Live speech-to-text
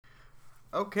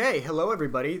Okay, hello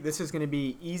everybody. This is going to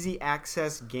be Easy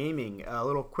Access Gaming. A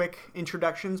little quick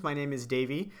introductions. My name is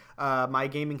Davey. My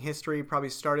gaming history probably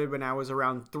started when I was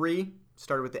around 3.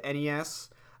 Started with the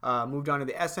NES, moved on to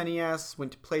the SNES,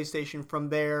 went to PlayStation from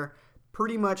there.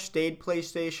 Pretty much stayed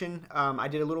PlayStation. I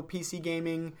did a little PC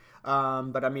gaming,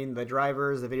 but I mean the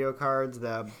drivers, the video cards,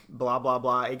 the blah blah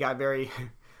blah. It got very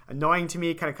annoying to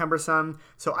me, kind of cumbersome.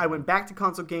 So I went back to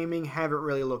console gaming. Haven't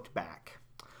really looked back.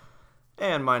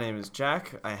 And my name is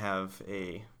Jack. I have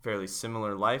a fairly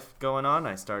similar life going on.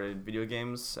 I started video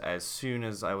games as soon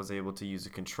as I was able to use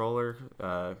a controller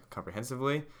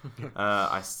comprehensively.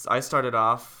 I started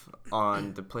off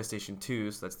on the PlayStation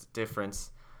 2, so that's the difference.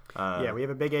 Yeah, we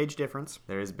have a big age difference.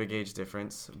 There is a big age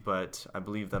difference, but I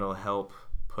believe that'll help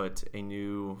put a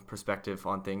new perspective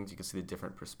on things. You can see the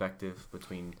different perspective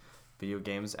between video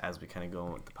games as we kind of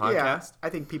go with the podcast. Yeah, I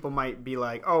think people might be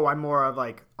like, oh, I'm more of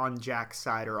like on Jack's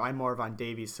side, or I'm more of on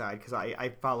Davey's side because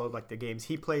I followed like the games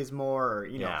he plays more, or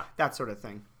that sort of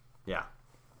thing. Yeah.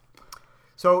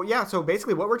 So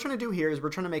basically what we're trying to do here is we're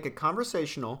trying to make a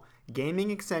conversational,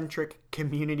 gaming-eccentric,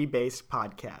 community-based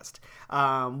podcast.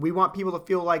 We want people to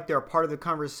feel like they're a part of the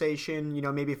conversation,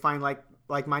 maybe find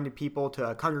like-minded people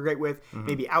to congregate with,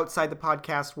 maybe outside the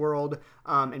podcast world.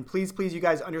 And please, you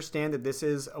guys understand that this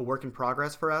is a work in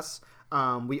progress for us.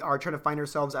 We are trying to find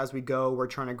ourselves as we go. We're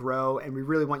trying to grow, and we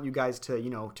really want you guys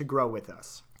to grow with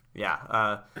us.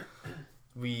 Yeah.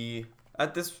 We,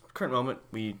 at this current moment,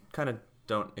 we kind of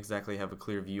don't exactly have a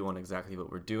clear view on exactly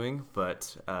what we're doing,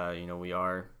 but, we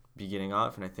are beginning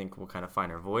off, and I think we'll kind of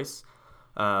find our voice.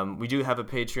 We do have a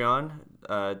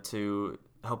Patreon to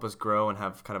help us grow and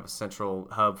have kind of a central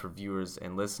hub for viewers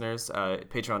and listeners.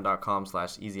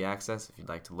 Patreon.com/easyaccess if you'd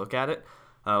like to look at it.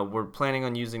 We're planning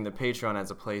on using the Patreon as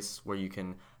a place where you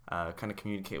can kind of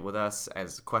communicate with us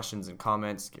as questions and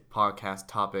comments, get podcast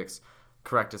topics,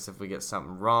 correct us if we get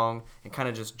something wrong, and kind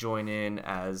of just join in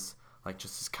as like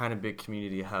just this kind of big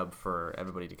community hub for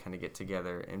everybody to kind of get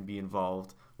together and be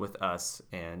involved with us,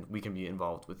 and we can be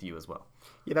involved with you as well.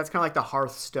 Yeah, that's kind of like the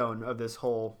hearthstone of this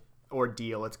whole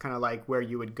ordeal. It's kind of like where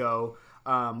you would go.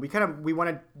 We want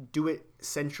to do it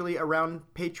centrally around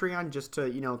Patreon just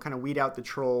to kind of weed out the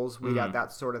trolls, weed out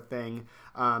that sort of thing.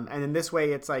 And then this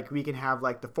way it's like we can have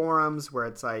like the forums where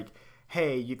it's like,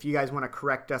 hey, if you guys want to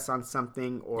correct us on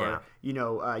something, or you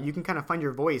can kind of find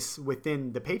your voice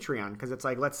within the Patreon, because it's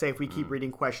like, let's say if we keep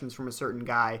reading questions from a certain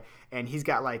guy and he's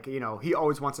got like he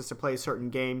always wants us to play a certain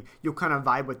game, you'll kind of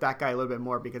vibe with that guy a little bit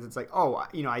more because it's like, oh, I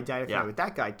identify with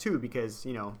that guy too because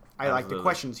I like the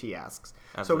questions he asks.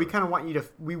 Absolutely. So we kind of want you to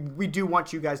we do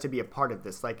want you guys to be a part of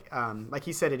this. Like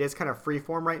he said, it is kind of free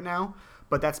form right now,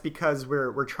 but that's because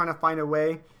we're trying to find a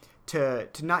way to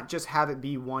not just have it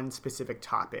be one specific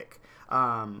topic.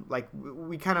 Like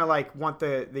we kind of like want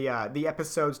the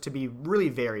episodes to be really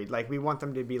varied. Like we want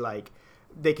them to be like,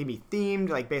 they can be themed,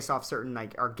 like based off certain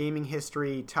like our gaming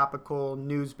history, topical,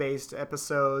 news-based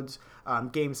episodes,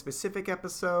 game-specific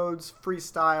episodes,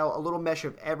 freestyle, a little mesh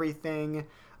of everything.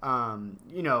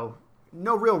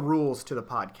 No real rules to the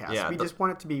podcast. Yeah, we just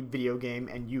want it to be video game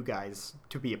and you guys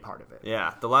to be a part of it.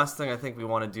 Yeah, the last thing I think we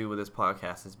want to do with this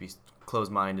podcast is be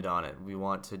closed-minded on it. We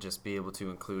want to just be able to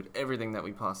include everything that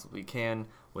we possibly can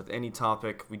with any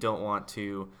topic. We don't want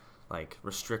to like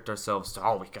restrict ourselves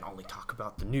to, we can only talk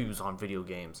about the news on video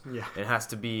games. Yeah. It has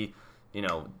to be, you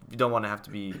don't want to have to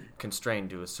be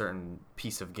constrained to a certain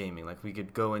piece of gaming. Like we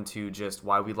could go into just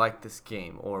why we like this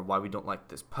game, or why we don't like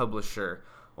this publisher,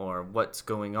 or what's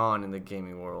going on in the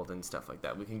gaming world and stuff like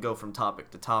that. We can go from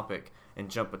topic to topic and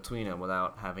jump between them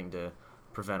without having to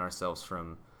prevent ourselves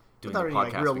from doing without the any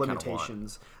podcast like real we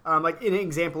limitations. Like an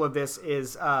example of this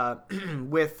is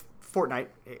with Fortnite,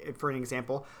 for an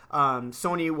example.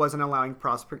 Sony wasn't allowing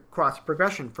cross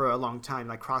progression for a long time,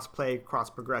 like cross play, cross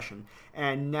progression,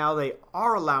 and now they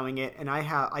are allowing it. And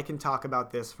I can talk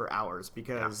about this for hours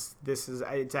because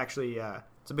it's actually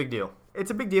it's a big deal. It's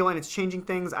a big deal, and it's changing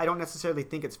things. I don't necessarily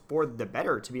think it's for the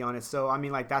better, to be honest. So I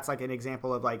mean, like that's like an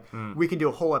example of like we can do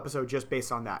a whole episode just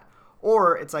based on that.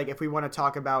 Or it's like if we want to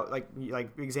talk about like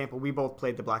example, we both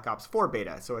played the Black Ops 4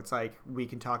 beta, so it's like we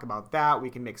can talk about that. We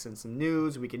can mix in some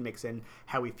news. We can mix in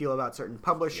how we feel about certain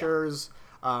publishers.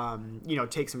 Yeah.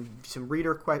 Take some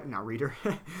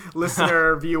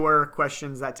listener, viewer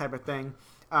questions, that type of thing.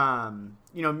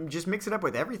 Just mix it up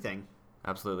with everything.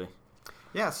 Absolutely.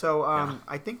 Yeah, so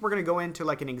I think we're going to go into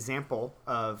like an example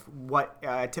of what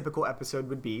a typical episode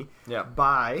would be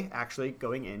by actually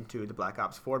going into the Black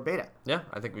Ops 4 beta. Yeah,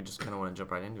 I think we just kind of want to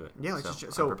jump right into it. Yeah,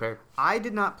 I'm prepared. I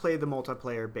did not play the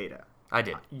multiplayer beta. I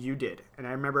did. You did. And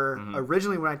I remember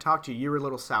originally when I talked to you, you were a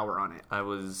little sour on it. I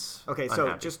was Okay, so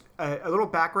unhappy. just a little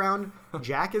background.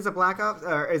 Jack is a Black Ops,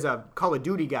 or is a Call of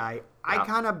Duty guy. I Yeah.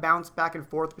 kind of bounce back and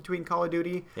forth between Call of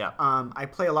Duty. Yeah. I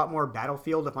play a lot more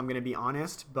Battlefield, if I'm going to be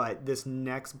honest, but this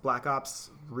next Black Ops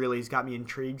really has got me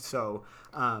intrigued. So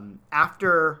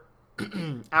after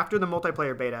after the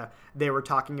multiplayer beta, they were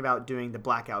talking about doing the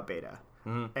Blackout beta.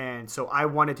 And so I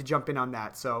wanted to jump in on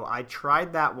that. So I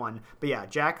tried that one. But yeah,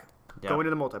 Jack, go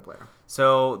into the multiplayer.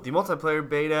 So the multiplayer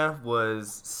beta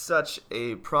was such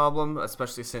a problem,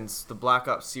 especially since the Black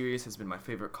Ops series has been my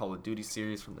favorite Call of Duty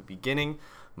series from the beginning.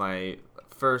 My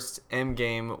first M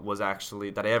game was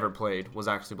actually that I ever played was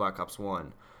actually Black Ops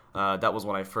 1. That was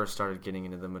when I first started getting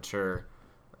into the mature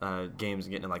games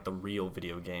and getting in like the real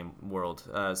video game world.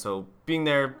 So being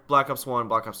there, Black Ops 1,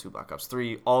 Black Ops 2, Black Ops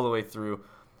 3, all the way through.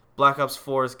 Black Ops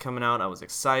 4 is coming out. I was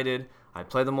excited. I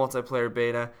played the multiplayer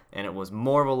beta, and it was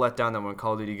more of a letdown than when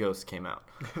Call of Duty Ghosts came out.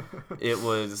 It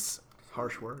was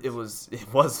harsh words. It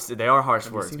was. They are harsh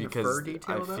Have you words seen the because fur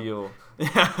detail, I feel.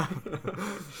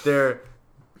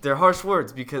 They're harsh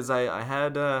words because I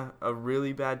had a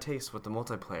really bad taste with the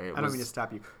multiplayer. I don't mean to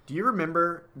stop you. Do you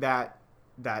remember that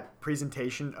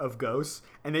presentation of Ghosts?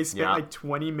 And they spent like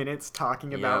 20 minutes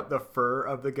talking about the fur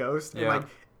of the ghost. And like,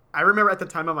 I remember at the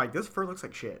time, I'm like, this fur looks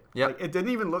like shit. Yeah. Like, it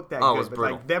didn't even look that it good. was But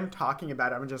brutal. like them talking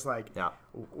about it, I'm just like, Yeah.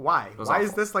 why? was Why awful.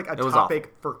 is this like a It was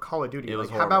topic for Call of Duty? It was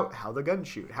Like, how horrible. about how the guns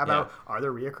shoot? How about are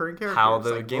there reoccurring characters? How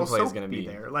the like, gameplay will is going to be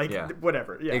there? Like, yeah.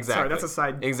 whatever. Yeah. Exactly. Sorry, that's a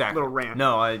side little rant.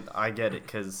 No, I get it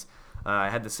because I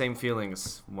had the same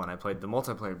feelings when I played the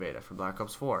multiplayer beta for Black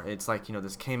Ops 4. It's like,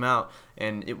 this came out,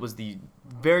 and it was the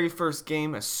very first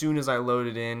game. As soon as I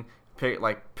loaded in,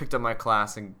 picked up my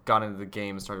class and got into the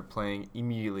game and started playing,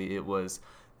 immediately it was,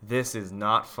 this is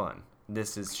not fun.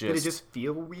 This is just... Did it just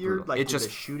feel weird? brutal. Like, It with just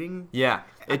the shooting? Yeah.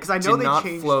 It 'Cause I know did they not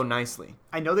changed- flow nicely.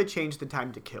 I know they changed the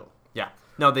time to kill. Yeah.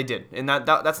 No, they did. And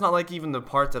that's not like even the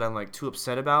part that I'm like too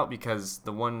upset about, because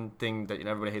the one thing that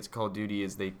everybody hates Call of Duty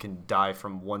is they can die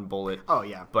from one bullet. Oh,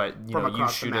 yeah. But you From know, you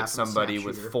across the shoot map at from a somebody snap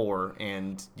with shooter. 4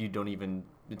 and you don't even,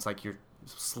 it's like you're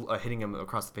hitting them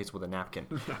across the face with a napkin.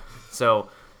 So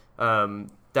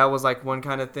that was like one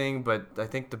kind of thing, but I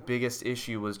think the biggest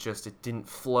issue was just it didn't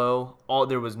flow.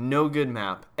 There was no good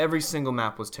map. Every single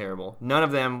map was terrible. None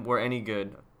of them were any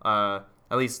good. At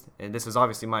least, and this is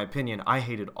obviously my opinion, I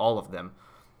hated all of them.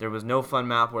 There was no fun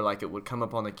map where like it would come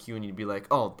up on the queue and you'd be like,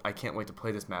 oh, I can't wait to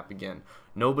play this map again.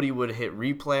 Nobody would hit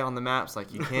replay on the maps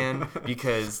like you can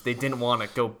because they didn't want to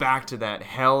go back to that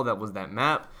hell that was that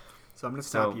map. So I'm going to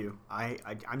stop you.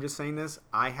 I'm just saying this.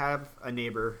 I have a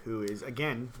neighbor who is,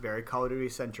 again, very Call of Duty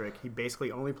centric. He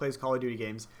basically only plays Call of Duty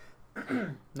games.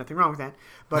 Nothing wrong with that.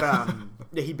 But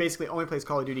yeah, he basically only plays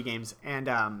Call of Duty games. And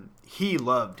he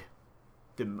loved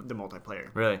the multiplayer.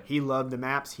 Really? He loved the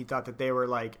maps. He thought that they were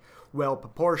like well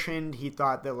proportioned. He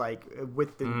thought that like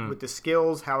with the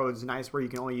skills, how it was nice where you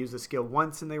can only use the skill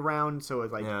once in the round, so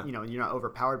it's like you're not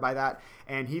overpowered by that.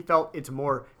 And he felt it's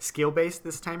more skill based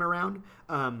this time around.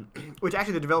 Which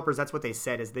actually the developers, that's what they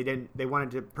said, is they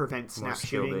wanted to prevent snap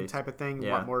shooting skill-based. type of thing.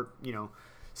 Yeah. Want more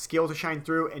skill to shine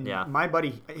through. And my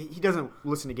buddy, he doesn't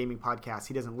listen to gaming podcasts.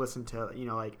 He doesn't listen to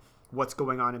like what's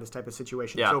going on in this type of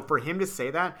situation. Yeah. So for him to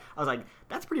say that, I was like,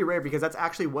 that's pretty rare, because that's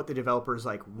actually what the developers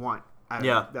like want out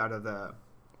of the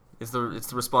It's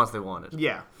the response they wanted.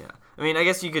 Yeah. I mean, I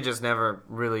guess you could just never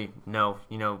really know,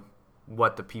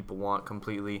 what the people want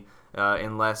completely,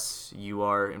 unless you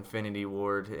are Infinity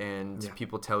Ward and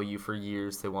people tell you for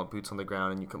years they want boots on the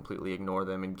ground and you completely ignore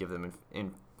them and give them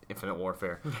Infinite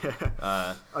Warfare.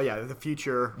 The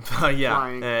future Yeah.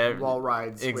 flying wall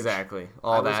rides. Exactly. Which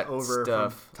All I that was over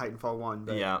stuff. from Titanfall 1.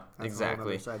 But Yeah, that's exactly. A whole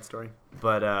other side story.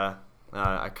 But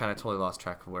I kind of totally lost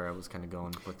track of where I was kind of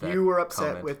going with that. You were upset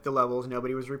comment. with the levels.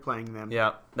 Nobody was replaying them.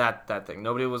 Yeah, that thing.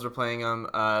 Nobody was replaying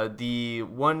them. The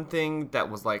one thing that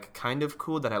was like kind of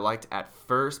cool that I liked at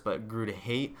first but grew to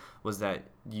hate was that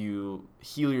you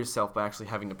heal yourself by actually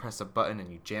having to press a button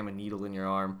and you jam a needle in your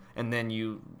arm and then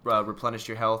you replenish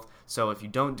your health. So if you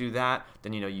don't do that,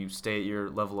 then you stay at your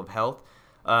level of health.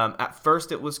 At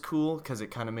first it was cool because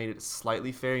it kind of made it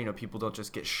slightly fair. People don't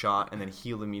just get shot and then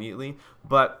heal immediately.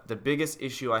 But the biggest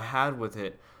issue I had with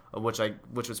it, which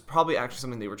was probably actually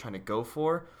something they were trying to go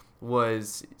for,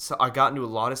 was so I got into a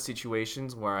lot of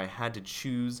situations where I had to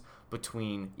choose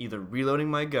between either reloading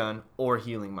my gun or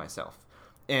healing myself.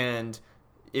 And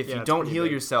if Yeah, you it's don't pretty heal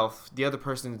big. yourself, the other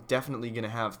person is definitely going to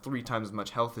have 3 times as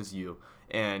much health as you.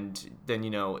 And then,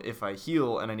 if I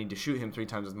heal and I need to shoot him 3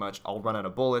 times as much, I'll run out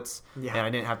of bullets. Yeah. And I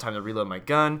didn't have time to reload my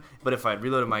gun. But if I had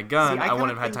reloaded my gun, See, I I wouldn't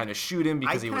kinda have had think- time to shoot him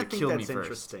because he would have killed me that's first.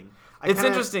 Interesting. It's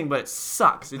interesting, but it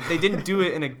sucks. They didn't do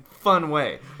it in a fun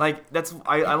way. Like,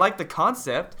 I like the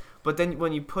concept, but then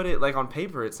when you put it, like, on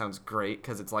paper, it sounds great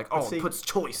because it's like, see- it puts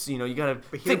choice. You got to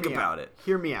But hear think me about out. it.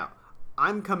 Hear me out.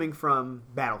 I'm coming from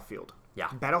Battlefield. Yeah.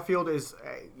 Battlefield is,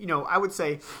 I would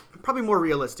say probably more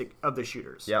realistic of the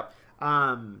shooters. Yep.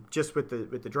 Just with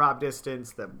the drop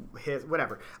distance, the hit,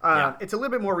 whatever. Yeah. It's a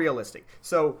little bit more realistic.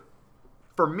 So,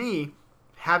 for me,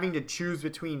 having to choose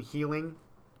between healing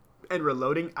and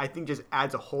reloading, I think just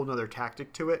adds a whole nother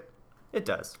tactic to it It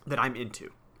does. that I'm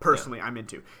into. Personally, I'm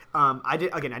into. I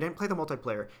didn't play the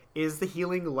multiplayer. Is the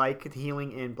healing like the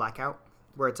healing in Blackout,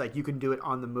 where it's like you can do it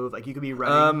on the move, like you could be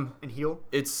running and heal?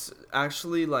 It's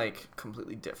actually like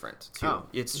completely different too. Oh,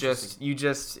 It's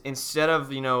just instead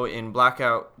of in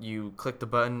Blackout you click the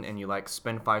button and you like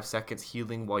spend 5 seconds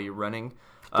healing while you're running.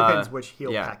 Depends which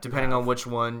heal Yeah, pack you depending have. on which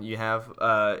one you have.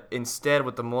 Instead,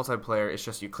 with the multiplayer, it's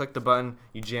just you click the button,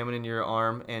 you jam it into your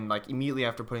arm, and like immediately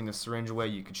after putting the syringe away,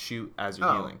 you could shoot as you're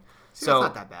Oh. healing. See, So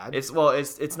that's not that bad.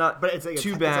 It's not But it's like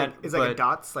too bad. It's like a but-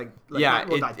 dots, like Yeah,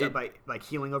 not it- but like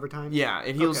healing over time. Yeah,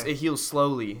 it heals. Okay. It heals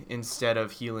slowly instead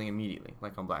of healing immediately,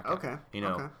 like on Blackout. Okay,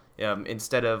 okay.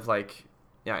 Instead of like,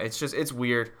 yeah, it's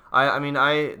weird.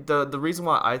 The reason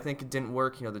why I think it didn't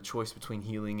work, the choice between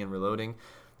healing and reloading,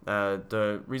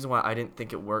 the reason why I didn't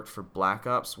think it worked for Black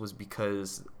Ops was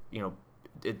because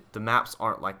the maps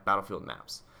aren't like Battlefield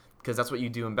maps. Because that's what you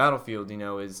do in Battlefield,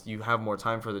 is you have more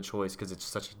time for the choice because it's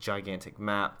such a gigantic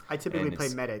map. I typically and play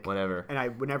it's medic, whatever.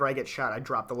 and whenever I get shot, I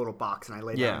drop the little box and I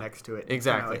lay down next to it. and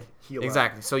Exactly. kinda, like, heal up.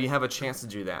 Exactly. So you have a chance to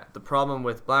do that. The problem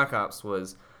with Black Ops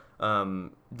was the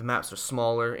maps are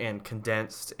smaller and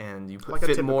condensed, and you Like a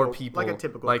fit more typical- people. like a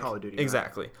typical Call of Duty map.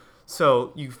 Exactly.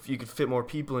 So you could fit more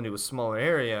people into a smaller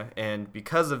area, and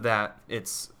because of that,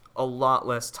 it's a lot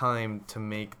less time to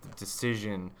make the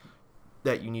decision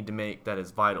that you need to make that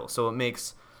is vital. So it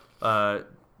makes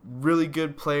really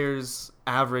good players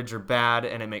average or bad,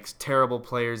 and it makes terrible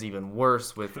players even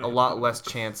worse with a lot less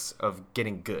chance of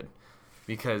getting good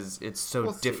because it's so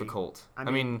We'll see. difficult. I I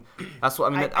mean, mean, that's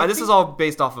what I mean. I This is think- all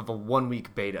based off of a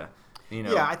 1-week beta.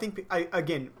 Yeah, I think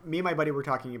again, me and my buddy were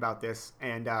talking about this,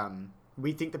 and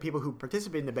we think the people who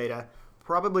participate in the beta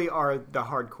probably are the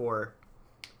hardcore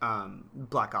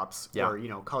Black Ops Yeah.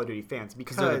 or Call of Duty fans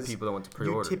because they're the people that went to you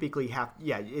pre-order. typically have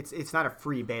it's not a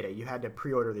free beta. You had to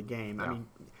pre-order the game. I Yeah. mean,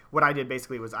 what I did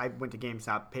basically was I went to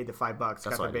GameStop, paid the $5,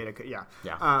 That's got the what I beta. Yeah.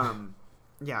 Yeah.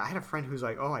 Yeah, I had a friend who's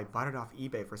like, "Oh, I bought it off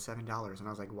eBay for $7," and I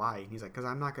was like, "Why?" And he's like, "Cause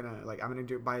I'm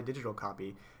gonna buy a digital copy."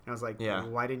 And I was like, Yeah.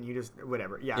 "Why didn't you just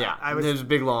whatever?" Yeah, Yeah, I was. there's a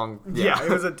big long. Yeah,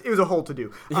 it was a whole to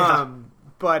do. Yeah.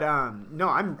 No,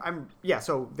 I'm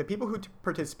so the people who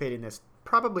participate in this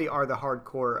probably are the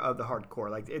hardcore of the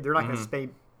hardcore. Like they're not going to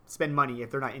spend money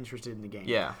if they're not interested in the game.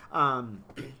 Yeah.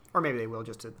 Or maybe they will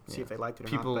just to see if they liked it or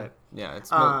People. not. Yeah. It's.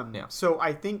 But yeah. so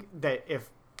I think that if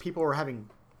people are having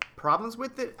problems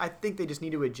with it, I think they just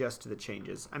need to adjust to the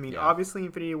changes. I mean, Yeah. obviously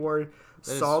Infinity Ward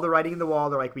saw the writing in the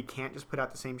wall. They're like, we can't just put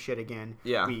out the same shit again.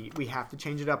 Yeah. We have to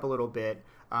change it up a little bit.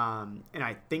 And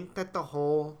I think that the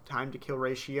whole time to kill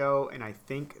ratio and I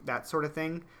think that sort of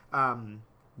thing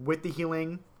with the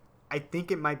healing, I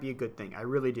think it might be a good thing. I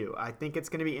really do. I think it's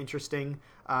going to be interesting.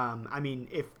 I mean,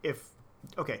 if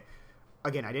okay,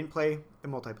 again, I didn't play the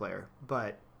multiplayer,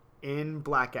 but in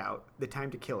Blackout, the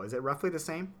time to kill, is it roughly the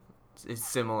same? It's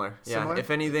similar. Similar? Yeah. If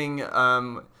anything,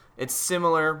 it's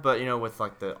similar, but with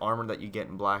like the armor that you get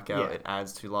in Blackout, Yeah. it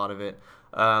adds to a lot of it.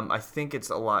 I think it's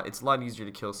a lot easier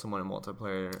to kill someone in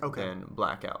multiplayer than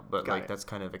Blackout, but Got it. that's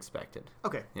kind of expected.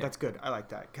 Okay, Yeah. that's good. I like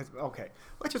that.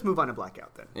 Let's just move on to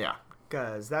Blackout then, Yeah.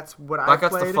 because that's what I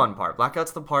Blackout's played. the fun part.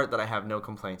 Blackout's the part that I have no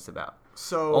complaints about.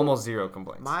 So Almost zero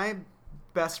complaints. my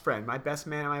best friend, my best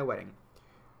man at my wedding,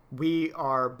 we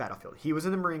are Battlefield. He was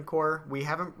in the Marine Corps. We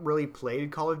haven't really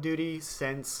played Call of Duty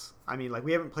since,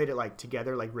 we haven't played it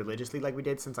together religiously like we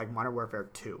did since Modern Warfare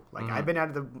 2. I've been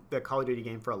out of the Call of Duty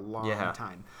game for a long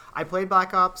time. I played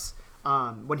Black Ops.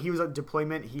 When he was on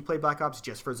deployment, he played Black Ops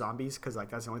just for zombies because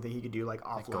that's the only thing he could do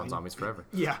offline. Go on zombies forever.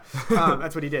 Yeah,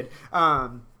 that's what he did.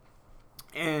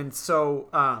 And so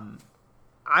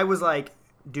I was like,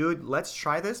 dude, let's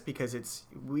try this because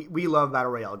we love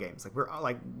battle royale games.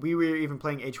 We were even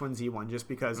playing H1Z1 just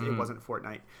because it wasn't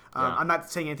Fortnite. I'm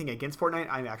not saying anything against Fortnite.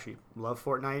 I actually love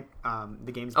Fortnite.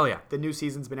 The game's the new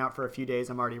season's been out for a few days.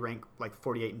 I'm already ranked like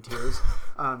 48 in tiers.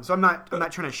 So I'm not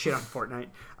trying to shit on Fortnite.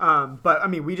 But I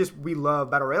mean, we love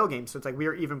battle royale games. So it's like we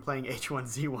were even playing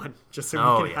H1Z1 just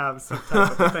so we can have some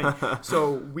type of thing.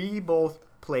 So we both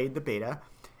played the beta,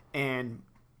 and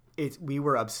we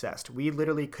were obsessed. We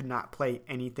literally could not play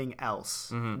anything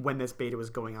else when this beta was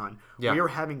going on. Yeah. We were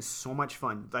having so much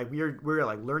fun. Like we were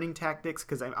like learning tactics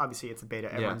because obviously it's a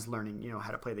beta. Everyone's learning, how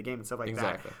to play the game and stuff like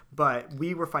that. But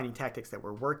we were finding tactics that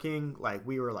were working. Like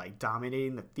we were like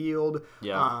dominating the field.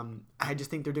 Yeah. I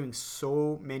just think they're doing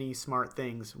so many smart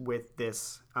things with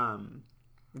this.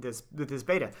 This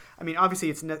beta. I mean, obviously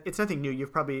it's nothing new.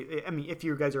 You've probably. I mean, if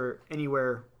you guys are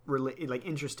anywhere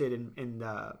interested in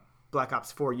Black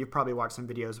Ops 4, you've probably watched some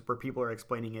videos where people are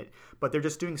explaining it, but they're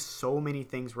just doing so many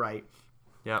things right.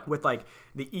 Yeah. With like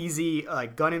the easy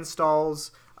gun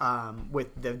installs, with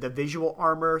the visual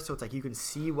armor, so it's like you can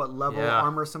see what level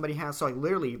armor somebody has. So like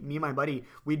literally, me and my buddy,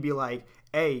 we'd be like,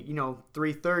 "Hey,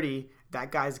 330." That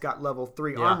guy's got level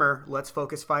 3 armor. Let's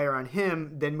focus fire on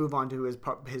him, then move on to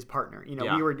his partner.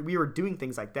 We were doing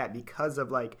things like that because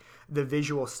of like the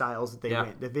visual styles that they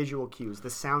went, the visual cues, the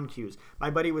sound cues. My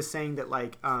buddy was saying that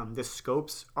like the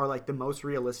scopes are like the most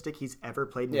realistic he's ever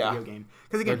played in a video game.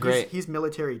 Because again, he's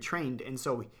military trained, and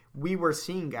so we were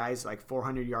seeing guys like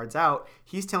 400 yards out.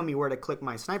 He's telling me where to click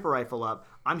my sniper rifle up.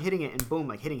 I'm hitting it and boom,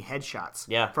 like hitting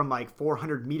headshots from like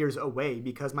 400 meters away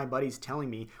because my buddy's telling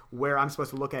me where I'm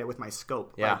supposed to look at it with my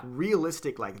scope. Yeah. Like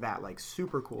realistic like that, like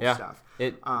super cool stuff.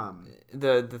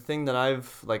 The thing that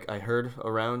I heard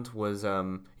around was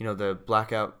the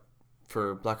blackout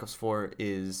for Black Ops 4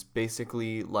 is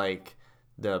basically like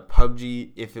the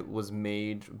PUBG if it was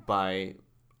made by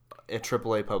a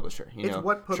AAA publisher. It's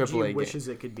what PUBG wishes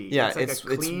it could be. Yeah, it's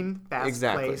like a clean,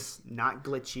 fast-paced, not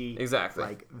glitchy,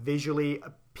 like visually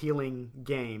appealing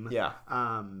game. Yeah,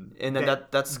 and then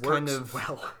that's kind of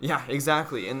Yeah,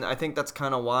 exactly, and I think that's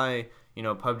kind of why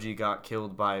PUBG got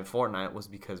killed by Fortnite was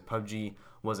because PUBG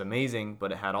was amazing,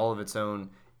 but it had all of its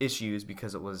own issues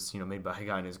because it was made by a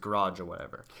guy in his garage or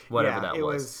whatever that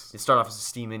was. It started off as a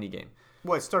Steam indie game.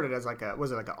 Well, it started as like an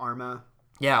Arma.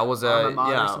 Yeah, it was a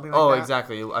mod or something like that.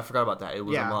 Exactly. I forgot about that. It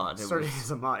was a mod. It started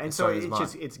as a mod, and so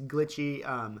it's glitchy.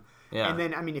 And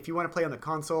then I mean, if you want to play on the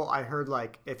console, I heard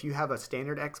like if you have a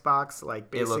standard Xbox, like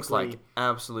basically it looks like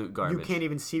absolute garbage. You can't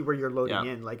even see where you're loading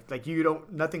in. Like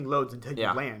nothing loads until you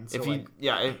land. So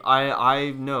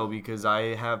I know because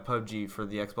I have PUBG for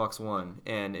the Xbox One,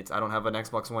 and I don't have an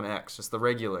Xbox One X, just the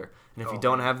regular. And if you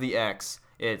don't have the X,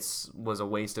 it was a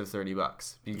waste of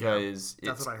 $30 because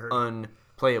it's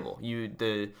unplayable.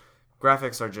 The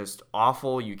graphics are just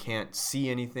awful. You can't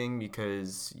see anything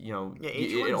because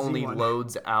it only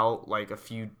loads out like a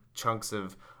few chunks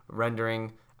of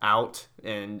rendering out,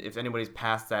 and if anybody's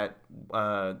past that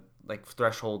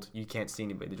threshold, you can't see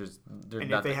anybody.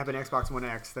 If they have an Xbox One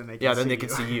X, then they can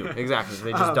see you. Exactly. So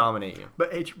they just dominate you.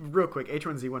 But real quick,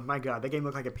 H1Z1, my God, that game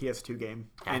looked like a PS2 game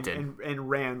and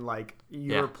ran like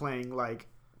you were playing like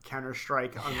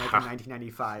Counter-Strike on like a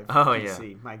 1995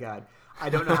 PC. My God. I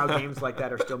don't know how games like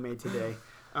that are still made today.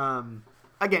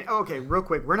 Again, real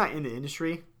quick, we're not in the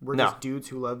industry. We're just dudes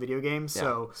who love video games.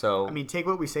 Yeah. So, I mean, take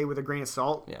what we say with a grain of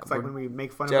salt. Yeah, it's like when we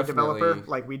make fun of a developer,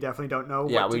 like we definitely don't know what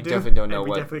to do. Yeah, we definitely don't know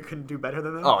we definitely couldn't do better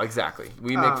than them. Oh, exactly.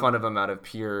 We make fun of them out of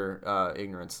pure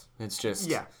ignorance. It's just...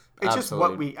 Yeah. It's just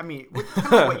what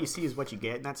what you see is what you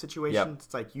get in that situation. Yep.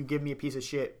 It's like you give me a piece of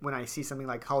shit when I see something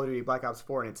like Call of Duty Black Ops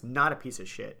 4 and it's not a piece of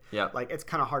shit. Yeah. Like it's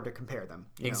kind of hard to compare them.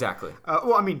 Exactly.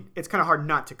 Well, I mean, it's kind of hard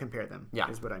not to compare them. Yeah.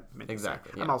 Is what I meant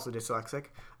exactly. to say. Yeah. I'm also dyslexic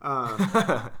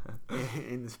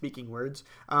in the speaking words.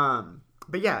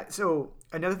 But yeah, so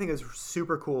another thing that's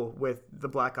super cool with the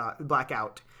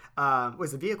Blackout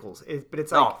was the vehicles. But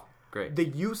it's like... Great. The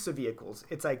use of vehicles.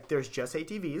 It's like there's just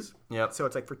ATVs. Yep. So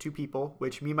it's like for 2 people,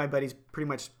 which me and my buddies pretty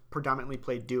much predominantly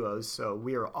played duos, so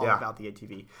we are all about the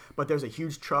ATV. But there's a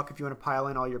huge truck if you want to pile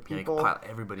in all your people. You can pile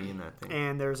everybody in that thing.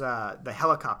 And there's the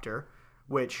helicopter,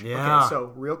 which okay,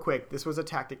 so real quick, this was a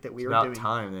tactic that we were doing. It's about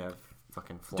time they have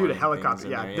fucking flying Dude, a helicopter.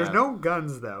 There's no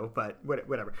guns though, but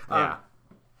whatever. Yeah.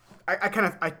 I kind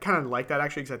of like that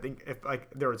actually because I think if like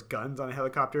there was guns on a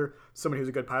helicopter, somebody who's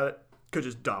a good pilot could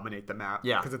just dominate the map.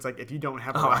 Yeah. Because it's like if you don't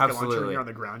have a rocket launcher and you're on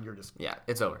the ground, you're just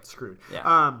it's over. Screwed.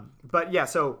 Yeah. But yeah,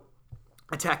 so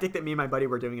a tactic that me and my buddy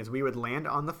were doing is we would land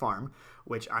on the farm,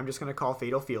 which I'm just going to call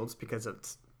Fatal Fields because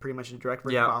it's pretty much a direct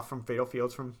rip Yeah. off from Fatal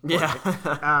Fields from Yeah.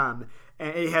 Fortnite.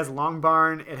 And it has Long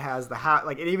Barn. It has the hat.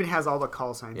 Like, it even has all the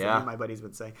call signs Yeah. that my buddies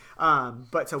would say.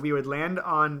 But so we would land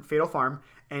on Fatal Farm,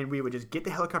 and we would just get the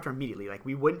helicopter immediately. Like,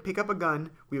 we wouldn't pick up a gun.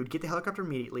 We would get the helicopter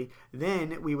immediately.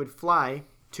 Then we would fly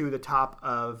to the top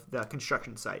of the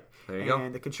construction site. There you go.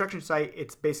 And the construction site,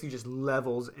 it's basically just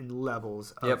levels and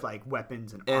levels of Yep. like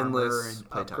weapons and Endless armor and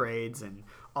playtime. upgrades and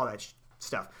all that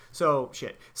stuff. So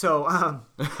I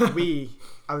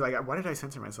was like, why did I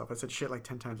censor myself? I said shit like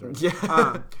 10 times already.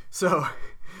 Yeah. So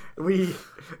we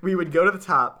would go to the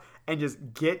top and just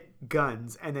get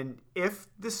guns, and then if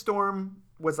the storm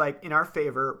was like in our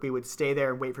favor, we would stay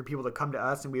there and wait for people to come to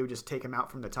us, and we would just take them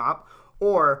out from the top,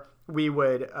 or we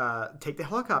would take the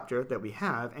helicopter that we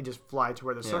have and just fly to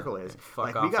where the circle is. fuck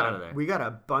Like, off out of there. we got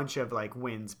a bunch of like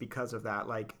wins because of that.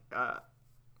 Like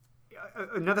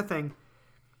another thing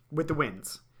with the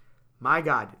wins. My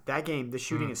God, that game, the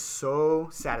shooting is so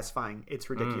satisfying. It's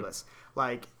ridiculous.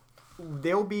 Like,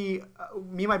 there'll be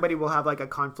me and my buddy will have like a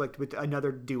conflict with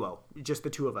another duo, just the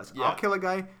two of us. Yeah. I'll kill a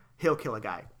guy, he'll kill a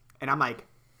guy, and I'm like,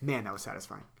 man, that was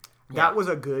satisfying. Yeah. That was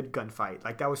a good gunfight.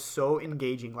 Like, that was so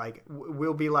engaging. Like,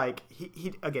 we'll be like,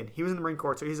 he was in the Marine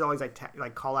Corps, so he's always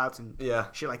like call outs and Yeah.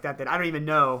 shit like that I don't even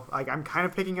know. Like, I'm kind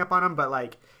of picking up on him, but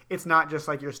like, it's not just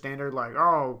like your standard like,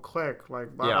 oh, click,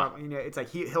 like blah, Yeah. blah. You know, it's like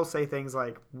he'll say things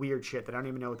like weird shit that I don't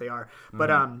even know what they are. But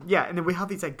yeah, and then we have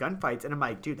these like gunfights, and I'm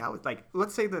like, dude, that was like,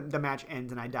 let's say the match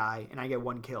ends and I die and I get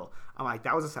one kill. I'm like,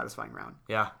 that was a satisfying round.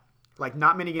 Yeah. Like,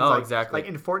 not many games. Oh, like, exactly. Like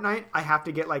in Fortnite, I have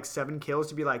to get like 7 kills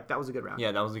to be like, that was a good round.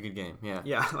 Yeah, that was a good game. Yeah.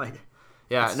 Yeah, like.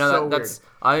 Yeah, It's no, so that's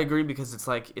I agree, because it's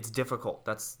like, it's difficult.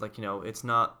 That's like, it's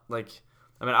not like,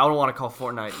 I mean, I don't want to call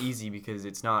Fortnite easy, because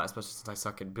it's not, especially since I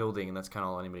suck at building, and that's kind of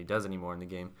all anybody does anymore in the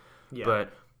game. Yeah.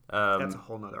 But That's a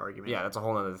whole nother argument. yeah, that's a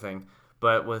whole other thing.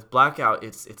 But with Blackout,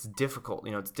 it's difficult.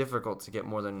 It's difficult to get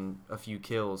more than a few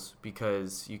kills,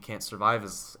 because you can't survive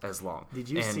as long. Did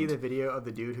you see the video of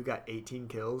the dude who got 18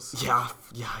 kills? Yeah,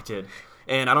 I did,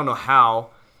 and I don't know how,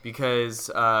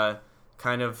 because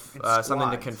kind of something to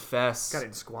squads. confess. Got it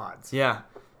in squads. Yeah,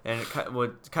 and kind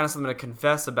of something to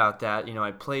confess about that.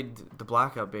 I played the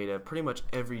Blackout beta pretty much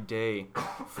every day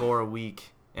for a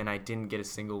week, and I didn't get a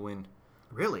single win.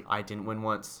 Really? I didn't win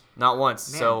once, not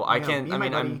once. Man, so I you know, can't. me I and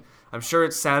my mean, buddy- I'm sure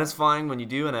it's satisfying when you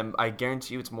do, and I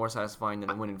guarantee you it's more satisfying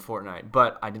than winning Fortnite.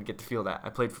 But I didn't get to feel that. I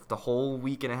played for the whole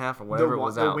week and a half or whatever it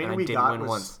was out, and I didn't win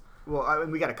once. Well, I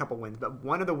mean, we got a couple wins, but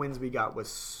one of the wins we got was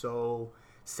so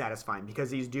satisfying because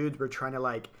these dudes were trying to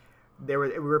like, we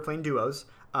were playing duos.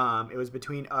 It was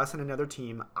between us and another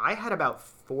team. I had about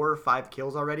 4 or 5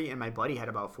 kills already, and my buddy had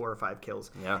about 4 or 5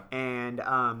 kills. Yeah. And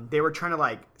they were trying to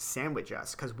like sandwich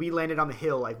us because we landed on the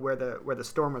hill like where the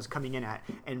storm was coming in at,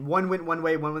 and one went one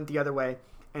way, one went the other way.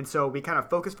 And so we kind of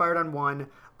focus fired on one.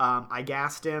 I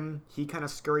gassed him. He kind of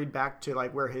scurried back to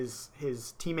like where his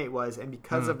teammate was, and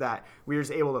because of that, we were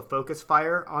just able to focus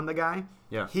fire on the guy.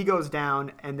 Yeah. He goes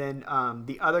down, and then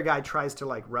the other guy tries to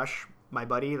like rush my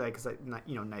buddy, like, cause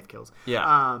knife kills.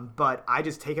 Yeah. But I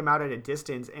just take him out at a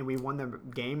distance, and we won the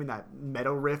game. And that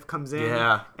metal riff comes in.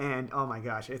 Yeah. And oh my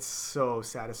gosh, it's so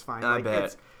satisfying. I like, bet.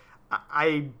 It's,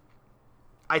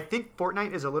 I think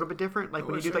Fortnite is a little bit different. Like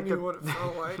when you do like what it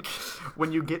felt like.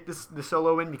 when you get the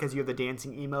solo in, because you have the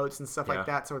dancing emotes and stuff Yeah. like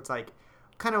that. So it's like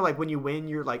kind of like when you win,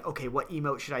 you're like, okay, what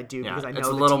emote should I do? Yeah, because I know it's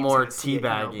a the little team's more gonna see it,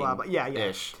 teabagging blah, blah. Yeah.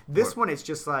 ish. This one, it's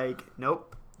just like,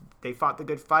 nope. They fought the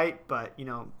good fight, but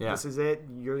Yeah. this is it.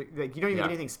 You're like, you don't even Yeah. get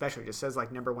anything special. It just says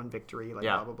like #1 victory, like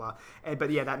Yeah. blah blah blah. But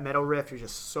yeah, that metal riff is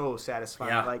just so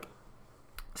satisfying. Yeah. Like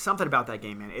something about that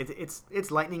game, man.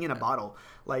 It's lightning in a bottle.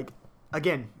 Like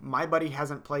again, my buddy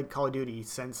hasn't played Call of Duty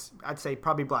since I'd say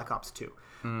probably Black Ops 2.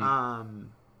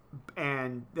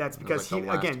 And that's because like the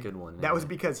last again, good one, that was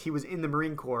anyway. because he was in the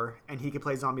Marine Corps and he could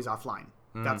play zombies offline.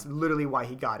 Mm. That's literally why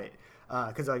he got it.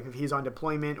 Because like if he's on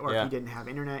deployment or Yeah. if he didn't have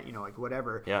internet, like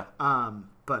whatever. Yeah.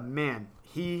 But man,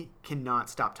 he cannot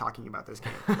stop talking about this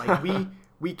game. Like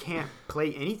we can't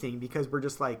play anything because we're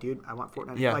just like, dude, I want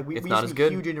Fortnite. Yeah, Like we it's used not to as be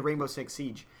good. huge into Rainbow Six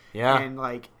Siege. Yeah. And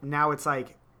like now it's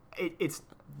like it's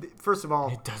first of all,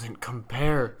 It doesn't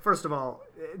compare.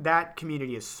 that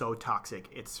community is so toxic.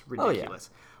 It's Oh, yeah. ridiculous.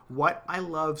 What I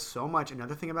love so much,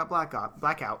 another thing about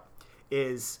Blackout,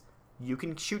 is you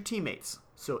can shoot teammates.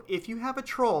 So if you have a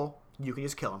troll, you can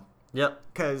just kill him. Yep.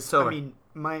 Because, So- I mean,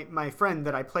 my friend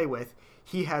that I play with,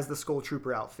 he has the Skull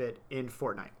Trooper outfit in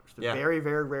Fortnite. It's a Yeah. very,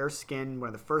 very rare skin. One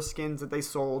of the first skins that they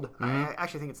sold. I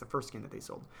actually think it's the first skin that they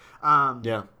sold.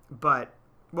 Yeah. But,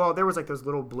 well, there was like those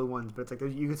little blue ones, but it's like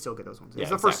you can still get those ones. Yeah, It's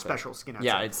the first exactly. special skin. I'd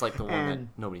Yeah, say. it's like the one And-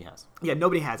 that nobody has. Yeah,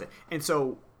 nobody has it. And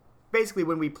so basically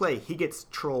when we play, he gets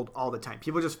trolled all the time.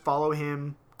 People just follow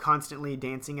him constantly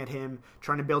dancing at him,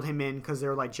 trying to build him in because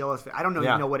they're like jealous. I don't know, Yeah.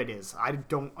 even know what it is. I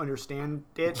don't understand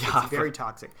it. Yeah. It's very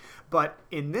toxic. But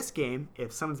in this game,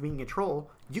 if someone's being a troll,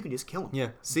 you can just kill them. Yeah.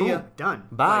 See Boom, ya. done.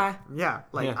 Bye. Yeah.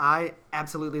 Yeah. I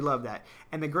absolutely love that.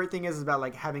 And the great thing is about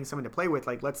like having someone to play with.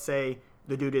 Like, let's say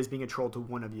the dude is being a troll to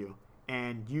one of you,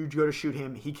 and you go to shoot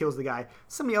him, he kills the guy.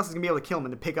 Somebody else is gonna be able to kill him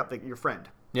and to pick up your friend.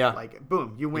 Yeah. Like,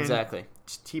 boom, you win. Exactly.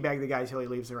 Just teabag the guy until he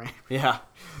leaves the range. Yeah.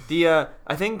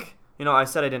 I think, I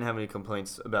said I didn't have any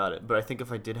complaints about it, but I think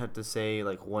if I did have to say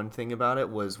like one thing about it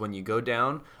was when you go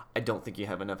down, I don't think you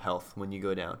have enough health when you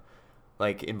go down,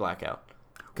 like in Blackout.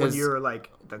 When you're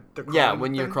like the yeah,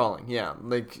 when you're thing? crawling, yeah,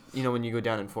 like when you go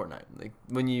down in Fortnite, like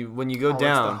when you go Oh,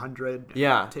 down, it's the 100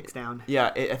 yeah, ticks down.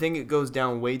 Yeah, I think it goes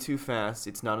down way too fast.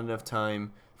 It's not enough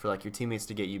time for like your teammates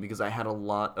to get you, because I had a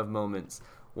lot of moments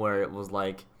where it was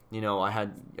like,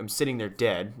 I'm sitting there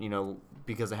dead,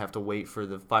 because I have to wait for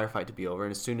the firefight to be over,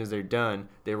 and as soon as they're done,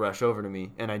 they rush over to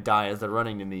me, and I die as they're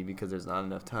running to me because there's not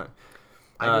enough time.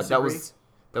 I disagree, that was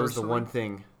the personally. one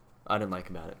thing I didn't like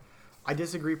about it. I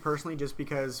disagree personally, just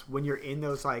because when you're in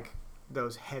those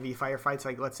heavy firefights,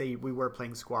 like let's say we were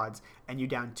playing squads and you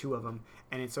down 2 of them,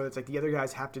 and so it's like the other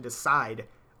guys have to decide,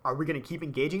 are we going to keep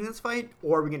engaging this fight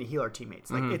or are we going to heal our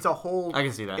teammates? Like it's a whole, I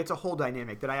can see that. It's a whole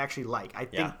dynamic that I actually like. I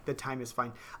think Yeah. the time is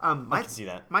fine. I can see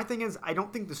that. My thing is, I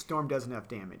don't think the storm does enough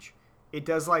damage. It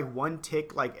does like 1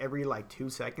 tick like every like 2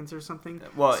 seconds or something.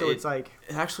 Well, so it's like,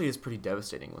 it actually is pretty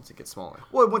devastating once it gets smaller.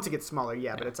 well, once it gets smaller,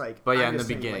 yeah, but it's like, But yeah, I'm in just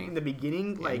the saying, beginning. like, in the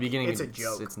beginning, it's a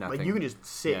joke. it's Like nothing. you can just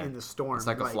sit Yeah. in the storm. It's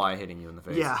like a fly hitting you in the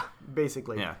face. Yeah,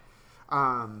 basically. Yeah.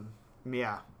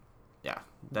 Yeah. Yeah.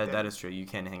 That is true. You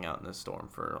can hang out in the storm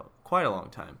for quite a long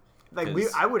time. Like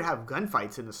 'Cause- I would have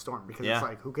gunfights in the storm because Yeah. it's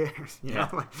like, who cares? You Yeah.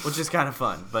 know? Like, Which is kind of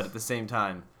fun, but at the same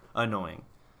time annoying,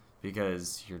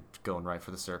 because you're going right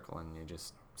for the circle and you're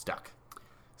just stuck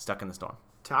in the storm.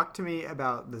 talk to me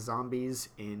about the zombies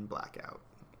in Blackout.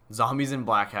 Zombies in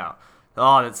Blackout.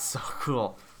 Oh, that's so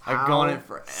cool. I've gone it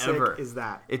forever. Sick is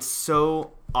that? It's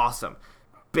so awesome.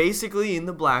 Basically, in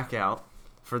the Blackout,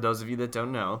 for those of you that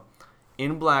don't know,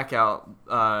 in Blackout,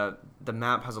 the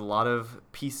map has a lot of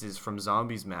pieces from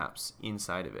Zombies maps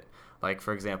inside of it. Like,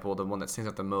 for example, the one that stands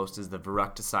out the most is the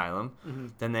Verrucht Asylum. Mm-hmm.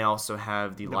 Then they also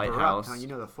have the Lighthouse. Huh? You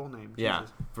know the full name. Yeah,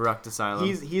 Jesus. Verrucht Asylum.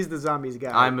 He's the zombies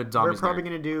guy. I'm a zombies We're probably nerd.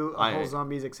 going to do a whole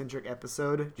zombies eccentric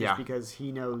episode just Yeah. because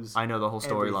he knows. I know the whole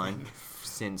storyline everything.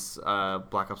 since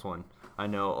Black Ops 1. I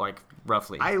know, like,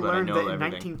 roughly. I but learned I that know in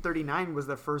everything. 1939 was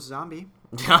the first zombie.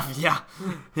 Yeah.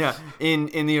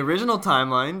 In the original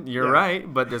timeline, you're Yeah.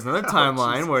 right, but there's another Oh,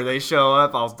 timeline Jesus. where they show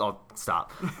up. I'll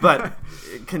stop. But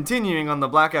continuing on the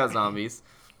Blackout zombies,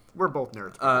 We're both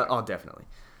nerds. definitely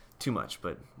too much,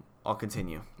 but I'll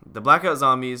continue. The Blackout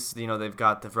zombies, they've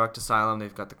got the Verrucht Asylum,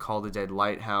 they've got the Call of the Dead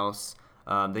Lighthouse.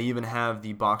 They even have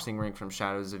the boxing rink from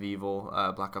Shadows of Evil,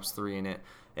 Black Ops 3 in it.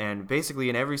 And basically,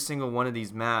 in every single one of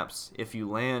these maps, if you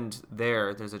land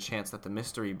there, there's a chance that the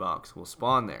mystery box will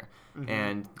spawn there. Mm-hmm.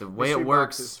 And the way Mystery it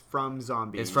works box is from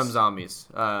zombies. is from zombies.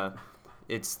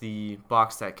 It's the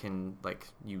box that can, like,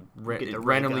 get it the ray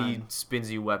randomly gun.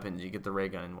 spins you weapons. You get the ray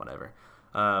gun and whatever.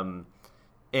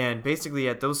 And basically,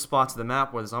 at those spots of the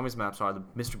map where the zombies maps are, the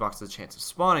mystery box has a chance of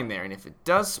spawning there. And if it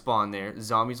does spawn there,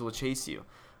 zombies will chase you.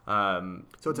 So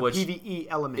it's a PvE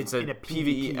element. It's a in a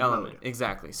PvE PvP element, mode.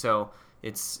 exactly. So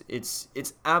it's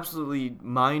absolutely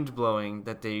mind blowing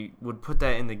that they would put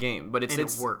that in the game, but it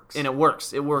works. and it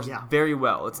works. It works Yeah. very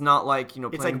well. It's not like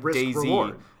playing like risk DayZ.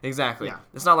 reward. Exactly. Yeah.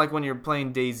 It's not like when you're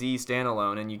playing DayZ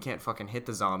standalone and you can't fucking hit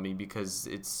the zombie because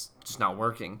it's just not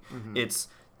working. It's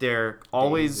they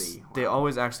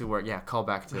always actually work. Yeah, call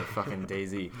back to fucking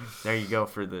DayZ. There you go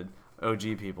for the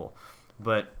OG people,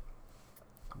 but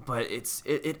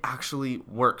it actually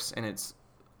works, and it's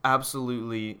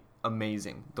absolutely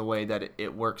amazing the way that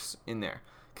it works in there.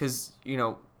 Because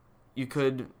you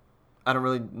could, I don't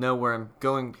really know where I'm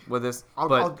going with this,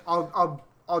 but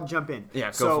I'll jump in. Yeah,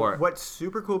 go so for it. What's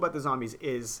super cool about the zombies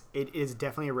is it is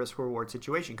definitely a risk reward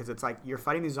situation because it's like you're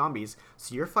fighting these zombies,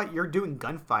 so you're doing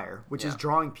gunfire, which is Yeah.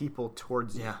 drawing people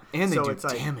towards you. Yeah, and they so do it's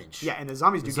like, damage. Yeah, and the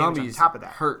zombies do damage on zombies top of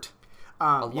that. hurt.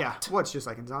 Yeah, lot. well, it's just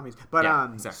like in zombies, but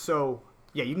Yeah, exactly. so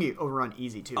yeah, you can get overrun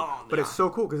easy too. Oh, but it's yeah. so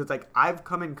cool because it's like I've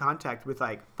come in contact with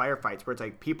like firefights where it's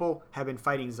like people have been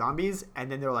fighting zombies and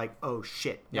then they're like, oh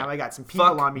shit, now I got some people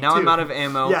on me now too. I'm out of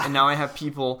ammo, Yeah. and now I have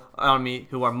people on me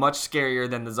who are much scarier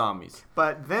than the zombies.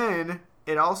 But then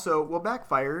it also will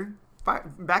backfire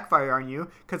on you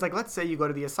because like let's say you go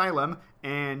to the asylum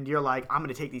and you're like, I'm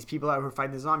gonna take these people out who are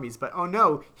fighting the zombies, but oh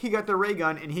no, he got the ray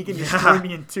gun and he can destroy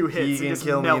me in 2 hits. He and can just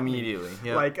kill me melt immediately.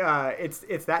 Yep. Like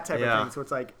it's that type Yeah. of thing. So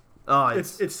it's like Oh,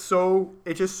 it's just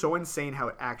so insane how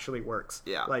it actually works.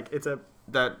 Yeah. Like it's a.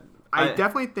 that I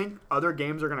definitely think other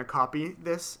games are gonna copy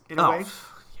this in a way.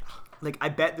 Like I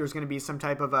bet there's gonna be some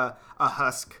type of a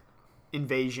Husk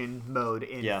invasion mode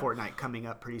in Fortnite coming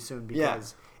up pretty soon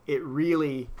because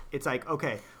it's like,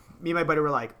 okay, me and my buddy were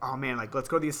like, oh man, like let's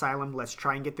go to the asylum, let's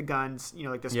try and get the guns,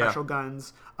 like the special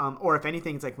guns, or if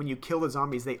anything, it's like when you kill the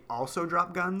zombies, they also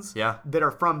drop guns that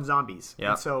are from zombies.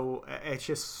 And so it's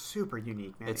just super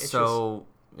unique, man. It's so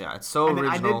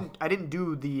original. I didn't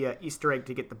do the Easter egg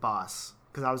to get the boss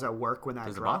because I was at work when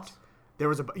that dropped. There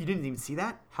was you didn't even see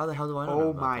that? How the hell do I know?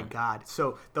 Oh my god!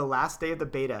 So the last day of the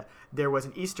beta, there was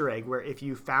an Easter egg where if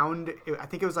you found, I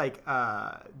think it was like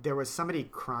there was somebody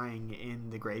crying in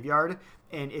the graveyard,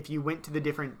 and if you went to the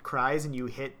different cries and you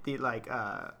hit the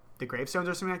the gravestones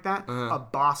or something like that, a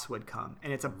boss would come,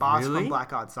 and it's a boss from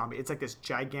Black Ops Zombie. It's like this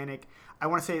gigantic. I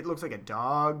want to say it looks like a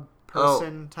dog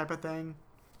person type of thing.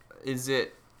 Is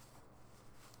it?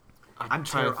 I'm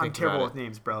terrible with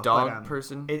names, bro. Dog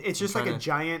person? It's just like a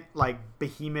giant, like,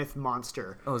 behemoth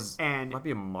monster. Oh, and might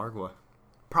be a Margwa.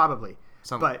 Probably.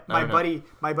 But my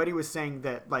buddy was saying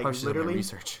that, like, literally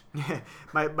research.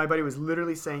 my buddy was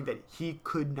literally saying that he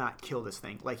could not kill this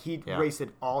thing. Like he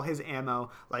wasted all his ammo.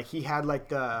 Like he had like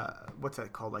the what's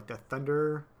that called? Like the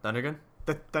thunder gun.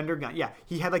 The thunder gun. Yeah,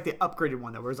 he had like the upgraded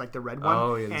one that was like the red one.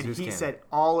 Oh yeah, and he said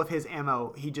all of his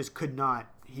ammo he just could not.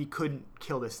 He couldn't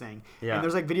kill this thing. Yeah. And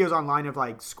there's like videos online of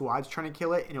like squads trying to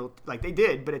kill it, and like they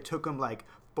did, but it took them like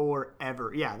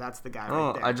forever. Yeah, that's the guy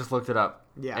right there. I just looked it up.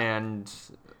 Yeah. And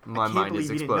my mind is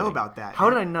exploding. You didn't know about that. How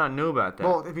did I not know about that?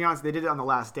 Well, to be honest, they did it on the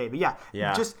last day. But yeah.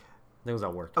 Just I think it was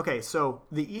at work. Okay, so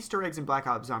the Easter eggs in Black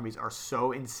Ops Zombies are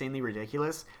so insanely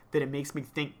ridiculous that it makes me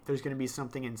think there's going to be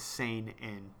something insane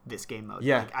in this game mode.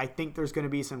 Yeah. Like, I think there's going to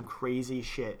be some crazy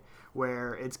shit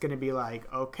where it's going to be like,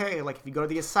 okay, like if you go to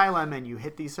the asylum and you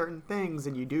hit these certain things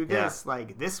and you do this,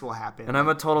 like this will happen. And I'm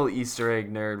a total Easter egg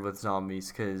nerd with zombies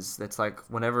because it's like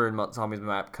whenever a zombies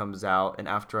map comes out and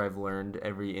after I've learned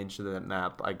every inch of that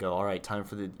map, I go, all right, time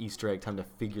for the Easter egg, time to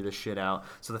figure this shit out.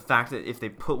 So the fact that if they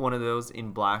put one of those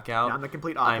in Blackout... Yeah, I'm the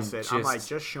complete opposite. I'm like,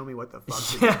 just show me what the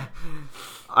fuck.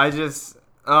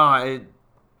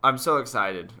 I'm so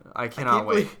excited. I cannot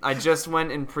wait. I just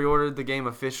went and pre-ordered the game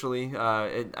officially.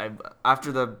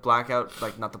 After the Blackout,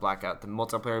 like not the Blackout, the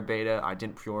multiplayer beta, I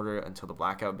didn't pre-order it until the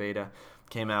Blackout beta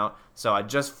came out. So I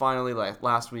just finally, like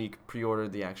last week,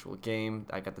 pre-ordered the actual game.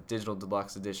 I got the digital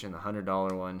deluxe edition, the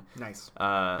 $100 one. Nice.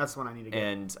 That's the one I need to get.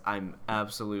 And I'm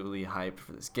absolutely hyped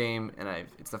for this game. And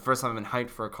it's the first time I've been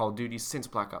hyped for a Call of Duty since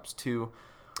Black Ops 2.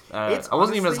 I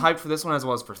wasn't even as hyped for this one as I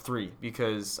was for 3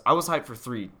 because I was hyped for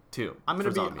 3 too. I'm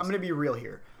gonna be real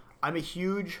here. I'm a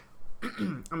huge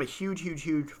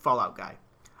Fallout guy.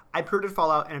 I pre-ordered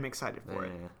Fallout and I'm excited for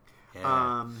it.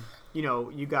 Yeah.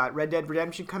 You got Red Dead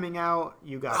Redemption coming out.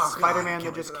 You got Spider-Man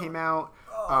that just came out.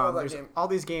 There's all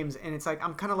these games, and it's like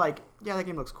I'm kind of like, yeah, that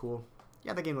game looks cool.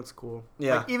 Yeah, that game looks cool.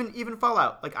 Yeah. Like even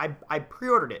Fallout, like I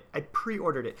pre-ordered it.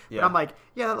 But I'm like,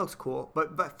 yeah, that looks cool.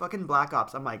 But fucking Black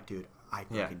Ops, I'm like, dude, I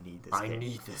fucking need this game. I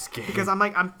need this game. Because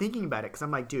I'm thinking about it because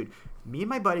I'm like, dude, me and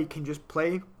my buddy can just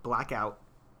play Blackout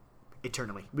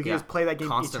eternally. We can just play that game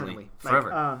constantly, eternally.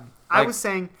 forever. I was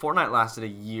saying Fortnite lasted a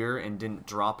year and didn't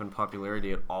drop in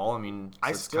popularity at all. I mean,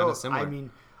 it's kind of similar. I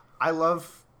mean, I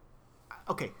love.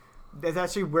 Okay, that's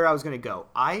actually where I was gonna go.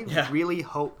 I really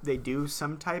hope they do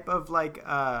some type of like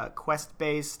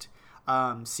quest-based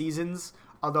seasons.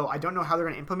 Although I don't know how they're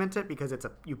going to implement it because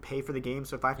you pay for the game.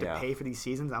 So if I have to pay for these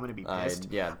seasons, I'm going to be pissed.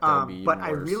 That would be even but worse.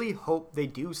 I really hope they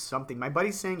do something. My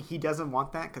buddy's saying he doesn't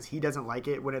want that because he doesn't like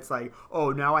it when it's like, oh,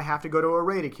 now I have to go to a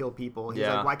raid to kill people. He's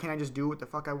like, why can't I just do what the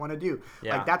fuck I want to do?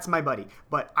 Yeah. Like, that's my buddy.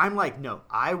 But I'm like, no,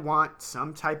 I want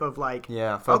some type of like,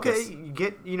 focus. Okay, you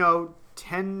get,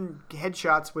 10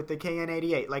 headshots with the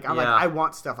KN88. Like, I'm like, I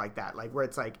want stuff like that. Like, where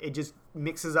it's like, it just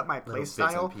mixes up my play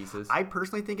style. I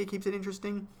personally think it keeps it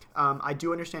interesting. I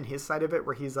do understand his side of it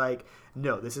where he's like,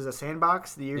 no, this is a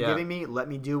sandbox that you're giving me. Let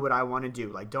me do what I want to do.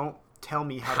 Like, don't tell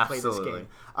me how to play this game.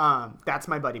 That's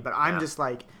my buddy. But I'm just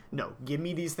like, no, give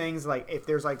me these things. Like, if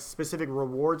there's like specific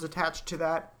rewards attached to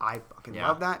that, I fucking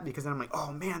love that because then I'm like,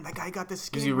 oh man, that guy got this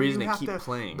skin. Gives you a reason to keep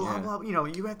playing. Blah blah.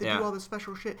 You have to do all this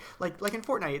special shit. Like in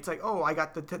Fortnite, it's like, oh, I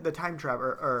got the time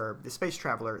traveler or the space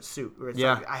traveler suit. Where it's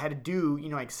like I had to do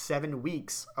like 7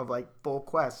 weeks of like full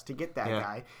quests to get that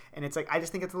guy, and it's like I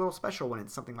just think it's a little special when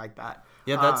it's something like that.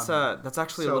 Yeah, that's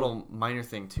actually a little minor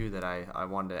thing too that I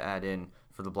wanted to add in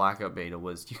for the Blackout beta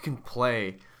was you can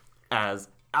play as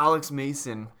Alex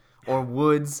Mason or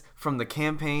Woods from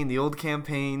the old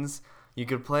campaigns. You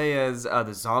could play as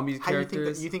the zombies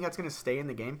characters. You think that's going to stay in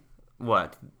the game?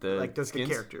 What the Like those skins?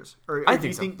 characters, or I do you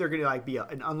think so. think they're gonna like be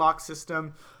an unlock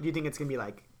system? Do you think it's gonna be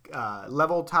like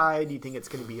level tied? Do you think it's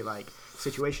gonna be like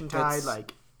situation tied? That's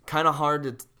Like kind of hard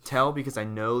to tell because I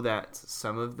know that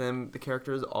some of them, the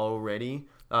characters already,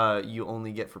 you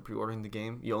only get for pre-ordering the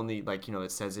game. You only like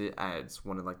it says it as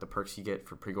one of like the perks you get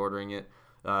for pre-ordering it.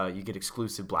 You get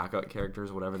exclusive Blackout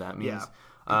characters, whatever that means.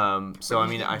 So I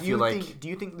mean, I feel like do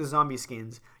you think the zombie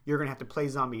skins you're gonna have to play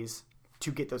zombies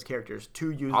to get those characters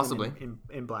to use Possibly. them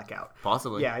in Blackout?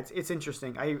 possibly, Yeah, it's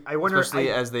interesting. I wonder.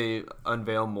 especially as they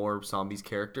unveil more zombies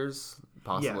characters,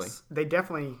 possibly. Yes, they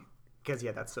definitely. Because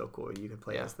that's so cool. You can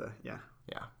play Yeah. as the Yeah.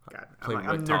 God, Play I'm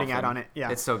with nerding out Toffin. on it. Yeah,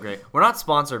 It's so great. We're not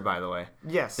sponsored, by the way.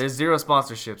 yes. There's zero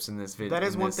sponsorships in this video. That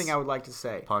is one thing I would like to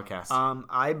say. podcast.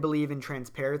 I believe in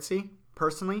transparency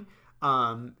personally.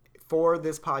 For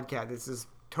this podcast, this is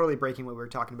totally breaking what we were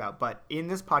talking about. But in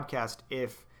this podcast,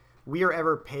 if we are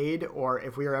ever paid or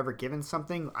if we are ever given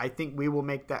something, I think we will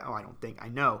make that. Oh, I don't think. I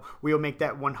know we will make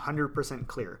that 100%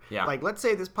 clear. Yeah. Like, let's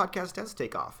say this podcast does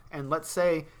take off, and let's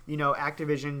say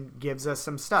Activision gives us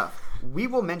some stuff. We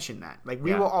will mention that. Like,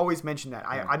 we Yeah. will always mention that.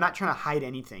 I'm not trying to hide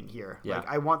anything here. Yeah. Like,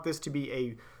 I want this to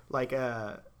be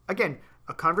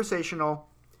a conversational,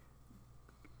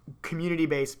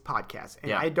 community-based podcast, and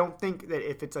Yeah. I don't think that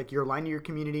if it's like you're lying to your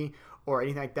community or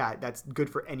anything like that, that's good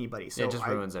for anybody. So It just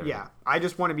ruins everything. Yeah, I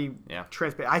just want to be Yeah.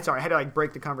 transparent. I had to like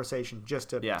break the conversation just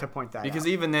to point that because out.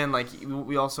 even then, like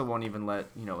we also won't even let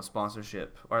a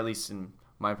sponsorship, or at least in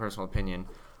my personal opinion,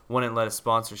 wouldn't let a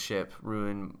sponsorship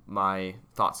ruin my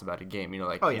thoughts about a game.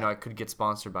 I could get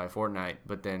sponsored by Fortnite,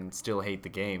 but then still hate the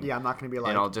game. Yeah, I'm not going to be like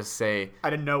And I'll just say,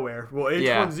 out of nowhere. Well,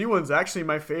 Yeah. H1Z1's actually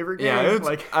my favorite game. yeah, it's,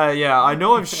 like I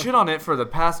know I've shit on it for the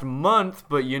past month,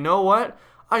 but you know what?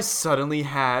 I suddenly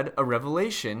had a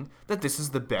revelation that this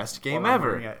is the best game I'm ever.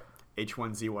 wearing a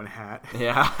H1Z1 hat,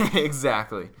 Yeah,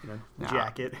 exactly.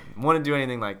 jacket. Wouldn't do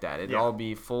anything like that. It'd Yeah. all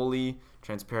be fully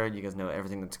transparent. You guys know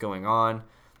everything that's going on.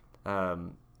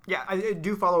 Yeah, I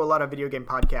do follow a lot of video game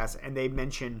podcasts, and they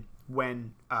mention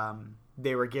when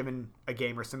they were given a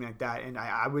game or something like that, and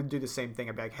I would do the same thing.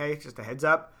 I'd be like, hey, just a heads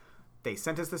up, they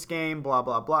sent us this game, blah,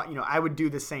 blah, blah. I would do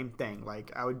the same thing.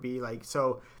 Like, I would be like,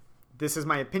 so this is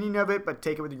my opinion of it, but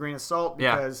take it with a grain of salt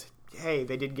Yeah. because, hey,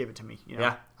 they did give it to me.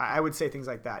 Yeah. I would say things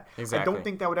like that. I Exactly. don't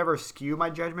think that would ever skew my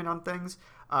judgment on things,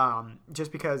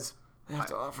 just because... They have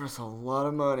to offer us a lot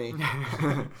of money.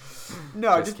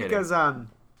 No, Just just kidding. because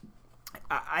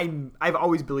I've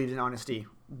always believed in honesty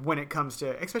when it comes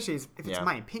to, especially if it's Yeah.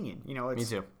 my opinion. Me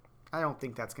too. I don't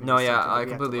think that's going to No, be yeah, something that I we have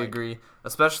to, completely like- agree.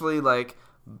 Especially like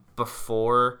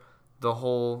before the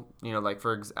whole, like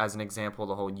as an example,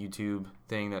 the whole YouTube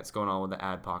thing that's going on with the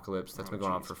adpocalypse that's been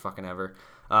going on jeez. for fucking ever.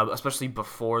 Especially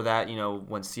before that,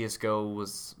 when CS:GO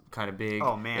was kind of big.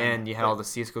 Oh, man. And you had all the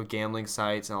CS:GO gambling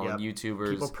sites and all Yep. the YouTubers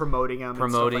People promoting them,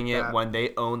 promoting and stuff it like that. when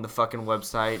they own the fucking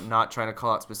website, not trying to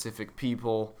call out specific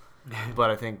people. But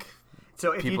I think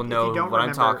So if people you know don't what I'm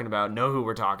remember- talking about, know who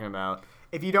we're talking about.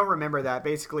 If you don't remember that,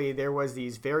 basically there was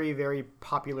these very, very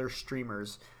popular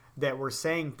streamers that were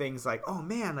saying things like, "Oh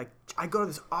man, like I go to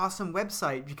this awesome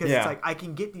website because Yeah. it's like I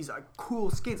can get these cool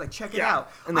skins. Like check it Yeah.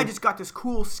 out. And I then- just got this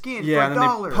cool skin Yeah, for and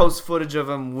 $1." then they post footage of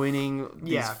them winning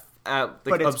these Yeah. like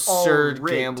But it's all absurd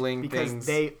rigged gambling because things.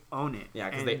 they own it. Yeah,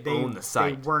 'cause And they own the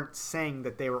site. They weren't saying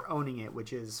that they were owning it,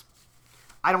 which is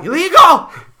I don't Illegal!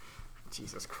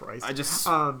 Jesus Christ. I just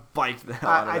Um, spiked the hell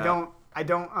out of I that.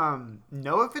 don't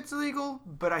know if it's illegal,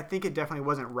 but I think it definitely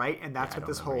wasn't right, and that's Yeah, I what don't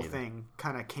this remember whole either. thing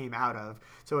kind of came out of.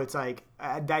 So it's like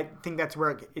I think that's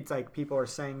where it's like people are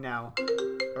saying now.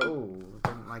 Oh,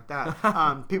 didn't like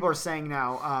that. People are saying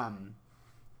now,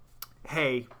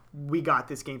 hey, we got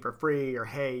this game for free, or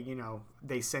hey,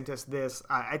 they sent us this.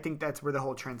 I think that's where the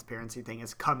whole transparency thing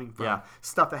is coming from. Yeah.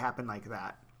 Stuff that happened like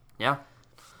that. Yeah.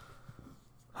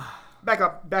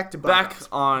 Back to Back Bugs.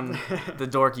 on the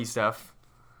dorky stuff.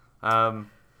 I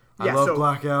Yeah, love so-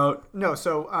 Blackout. No,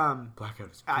 so Blackout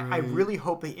is I really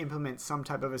hope they implement some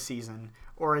type of a season,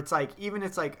 or it's like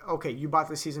okay, you bought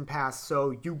the season pass, so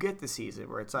you get the season.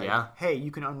 Where it's like, Yeah. hey, you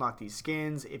can unlock these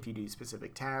skins if you do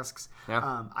specific tasks.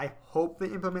 Yeah. I hope they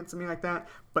implement something like that,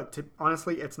 but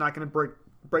honestly, it's not going to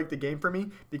break the game for me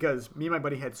because me and my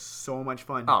buddy had so much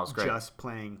fun Oh, it was great. just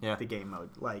playing Yeah. the game mode.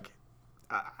 Like,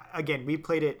 again, we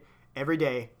played it every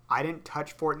day. I didn't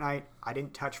touch Fortnite. I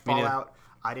didn't touch Me neither. Fallout.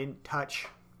 I didn't touch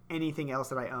anything else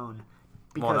that I own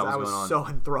While because that was I was going on. so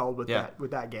enthralled with Yeah.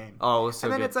 that game. Oh, it was so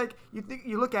and then good. it's like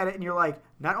you look at it and you're like,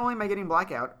 not only am I getting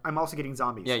Blackout, I'm also getting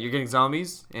Zombies. Yeah, you're getting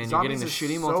Zombies, and Zombies you're getting the is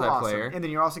shitty so multiplayer. awesome. And then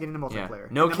you're also getting the Yeah.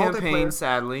 multiplayer. No And the campaign, multiplayer-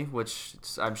 sadly, which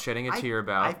I'm shedding a tear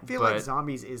about. I feel but like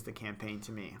Zombies is the campaign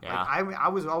to me. Yeah. Like, I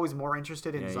was always more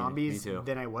interested in Yeah, Zombies me too.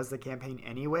 than I was the campaign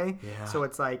anyway. Yeah. So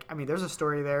it's like, I mean, there's a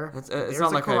story there. It's There's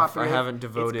not a like I cooperative. haven't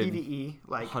devoted It's PvE.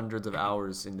 Like, hundreds of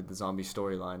hours into the zombie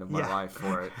storyline of my Yeah. life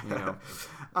for it. You know.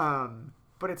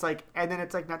 but it's like, and then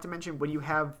it's like, not to mention when you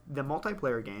have the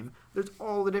multiplayer game, there's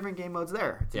all the different game modes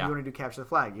there. So Yeah. you want to do capture the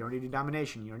flag, you want to do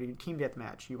domination, you want to do team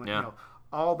deathmatch, you want Yeah. you know,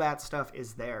 all that stuff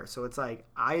is there. So it's like,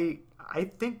 I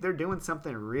think they're doing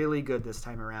something really good this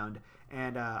time around.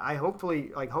 And I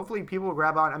hopefully people will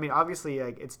grab on. I mean, obviously,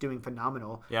 like, it's doing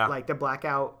phenomenal. Yeah. Like the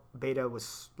Blackout beta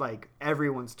was like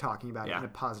everyone's talking about it Yeah. in a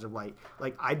positive light.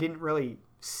 Like I didn't really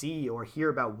see or hear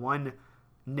about one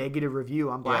negative review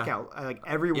on Blackout. Like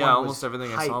everyone. Yeah, was almost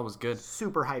everything I hyped, saw was good.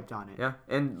 Super hyped on it. Yeah,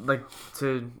 and like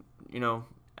to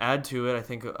add to it, I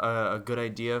think a good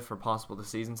idea for possible the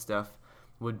season stuff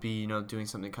would be doing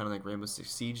something kind of like Rainbow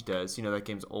Six Siege does. That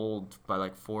game's old by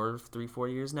like 4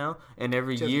 years now, and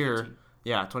every year. 2015.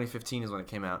 Yeah, 2015 is when it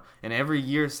came out. And every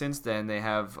year since then, they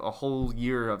have a whole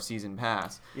year of Season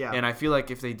Pass. Yeah. And I feel like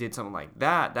if they did something like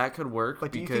that, that could work.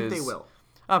 But do you because, think they will?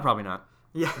 Probably not.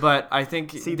 Yeah. But I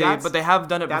think See, they have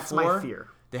done it that's before. my fear.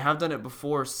 They have done it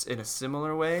before in a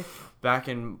similar way. Back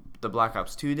in the Black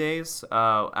Ops 2 days,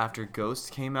 after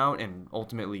Ghost came out and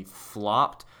ultimately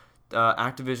flopped,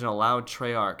 Activision allowed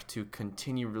Treyarch to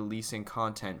continue releasing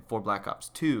content for Black Ops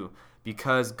 2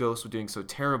 because Ghost was doing so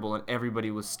terrible and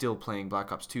everybody was still playing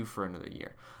Black Ops 2 for another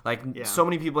year. Like, so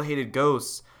many people hated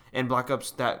Ghosts, and Black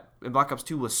Ops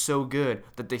 2 was so good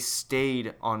that they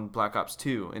stayed on Black Ops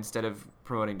 2 instead of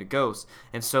promoting to Ghost.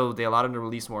 And so they allowed them to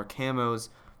release more camos,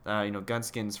 gun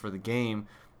skins for the game.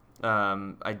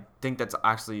 I think that's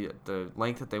actually the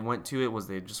length that they went to it was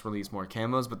they just released more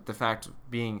camos, but the fact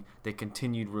being they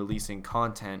continued releasing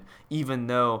content even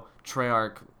though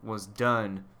Treyarch was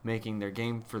done making their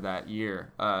game for that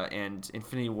year, and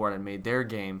Infinity Ward had made their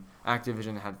game.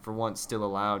 Activision had for once still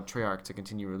allowed Treyarch to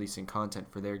continue releasing content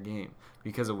for their game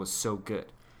because it was so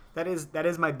good. That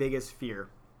is my biggest fear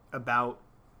about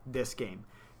this game,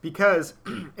 because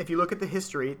if you look at the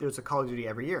history, there's a Call of Duty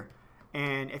every year.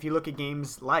 And if you look at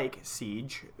games like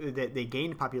Siege, that they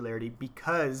gained popularity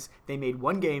because they made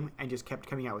one game and just kept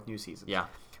coming out with new seasons. Yeah.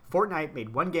 Fortnite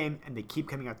made one game and they keep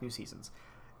coming out with new seasons.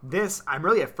 This, I'm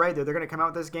really afraid that they're going to come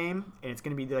out with this game and it's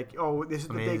going to be like, oh, this is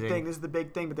the big thing, this is the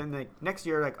big thing. But then like next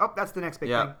year, like, oh, that's the next big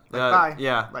thing. Like, bye.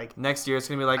 Yeah. Like next year, it's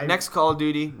going to be like next Call of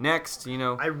Duty, next,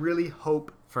 I really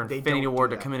hope for they Infinity don't Ward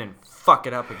do to that. come in and fuck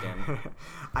it up again.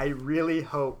 I really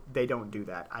hope they don't do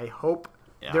that. I hope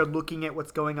they're looking at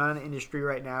what's going on in the industry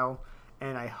right now,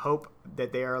 and I hope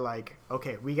that they are like,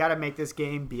 okay, we got to make this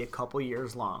game be a couple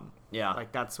years long. Yeah.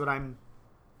 Like that's what I'm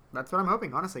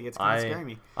hoping. Honestly, it's kind of scaring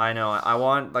me. I know. I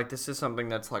want, like, this is something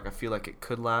that's like I feel like it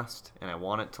could last, and I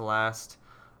want it to last,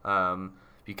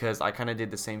 because I kind of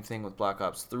did the same thing with Black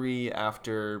Ops 3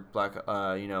 after Black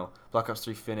Ops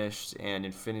 3 finished and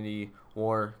Infinity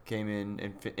War came in,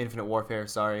 Infinite Warfare,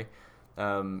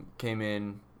 came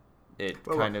in.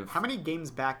 How many games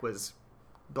back was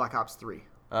Black Ops 3?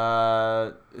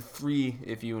 3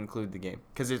 if you include the game,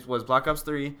 because it was Black Ops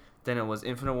 3, then it was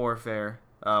Infinite Warfare,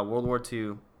 World War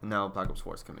 2, and now Black Ops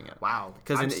 4 is coming out. Wow,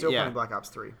 I'm still playing Black Ops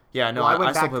 3. Yeah, no, well,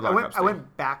 I still play Black Ops 3. I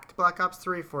went back to Black Ops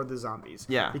 3 for the zombies.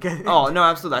 Yeah. Because Oh no,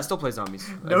 absolutely, I still play zombies.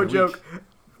 no every joke. week.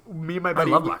 Me and my buddy,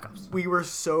 love Black Ops. we were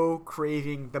so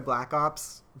craving the Black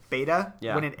Ops beta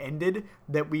when it ended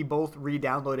that we both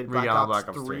re-downloaded Black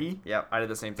Ops 3. Yeah, I did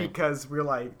the same thing. Because we were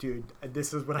like, dude,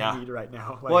 this is what I need right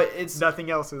now. Like, Well, it's nothing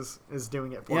else is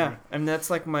doing it for me. And that's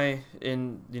like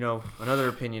another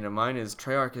opinion of mine is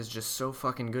Treyarch is just so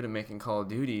fucking good at making Call of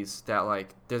Duties that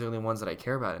like they're the only ones that I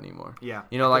care about anymore. Yeah.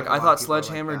 I a lot thought of people are like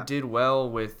Sledgehammer that. did well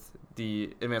with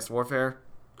the Advanced Warfare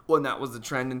when that was the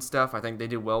trend and stuff. I think they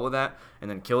did well with that, and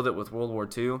then killed it with World War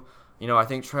II. I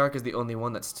think Treyarch is the only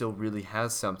one that still really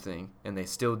has something, and they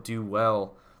still do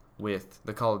well with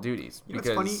the Call of Duties. What's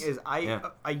funny is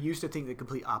I used to think the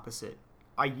complete opposite.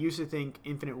 I used to think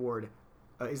Infinite Ward,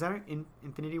 is that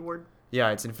Infinity Ward? Yeah,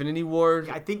 it's Infinity Ward.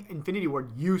 I think Infinity Ward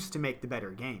used to make the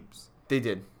better games. They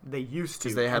did. They used to.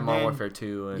 Because they had Modern Warfare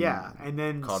 2 and and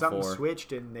then COD something 4.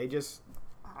 switched, and they just,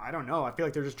 I don't know. I feel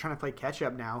like they're just trying to play catch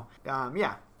up now.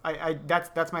 I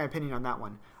that's my opinion on that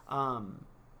one.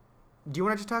 Do you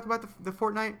want to just talk about the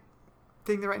Fortnite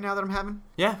thing right now that I'm having?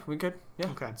 Yeah, we could. Yeah,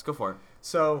 okay, let's go for it.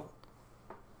 So,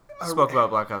 spoke about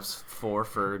Black Ops 4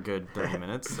 for a good 30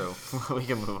 minutes, so we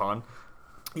can move on.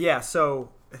 Yeah,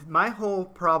 so my whole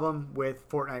problem with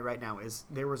Fortnite right now is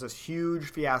there was this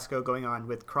huge fiasco going on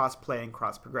with cross-play and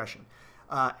cross-progression.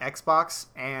 Xbox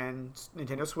and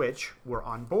Nintendo Switch were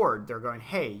on board. They're going,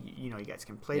 hey, you guys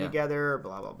can play together,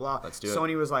 blah, blah, blah. Let's do it.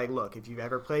 Sony was like, look, if you've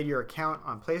ever played your account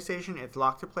on PlayStation, it's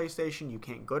locked to PlayStation. You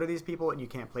can't go to these people, and you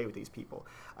can't play with these people.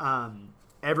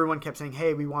 Everyone kept saying,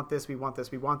 hey, we want this, we want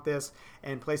this, we want this.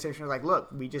 And PlayStation was like,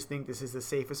 look, we just think this is the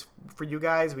safest for you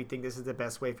guys. We think this is the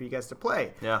best way for you guys to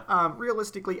play. Yeah.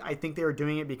 Realistically, I think they were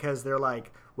doing it because they're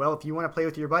like, well, if you want to play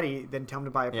with your buddy, then tell him to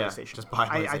buy a PlayStation. Just buy a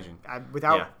PlayStation.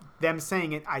 Without them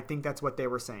saying it, I think that's what they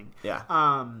were saying. Yeah.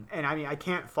 And I mean, I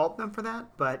can't fault them for that,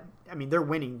 but I mean, they're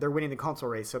winning. They're winning the console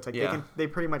race, so it's like they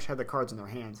pretty much had the cards in their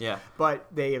hands. Yeah. But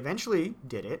they eventually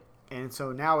did it. And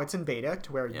so now it's in beta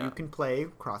to where you can play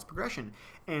cross progression.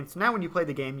 And so now when you play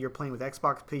the game, you're playing with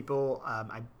Xbox people.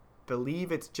 I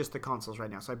believe it's just the consoles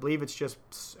right now. So I believe it's just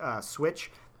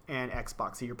Switch and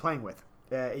Xbox that you're playing with.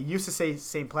 It used to say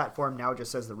same platform. Now it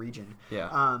just says the region.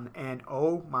 Yeah. And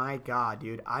oh my God,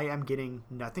 dude, I am getting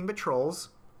nothing but trolls.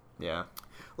 Yeah.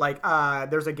 Like,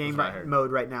 there's a game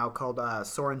mode right now called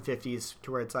Soarin' 50s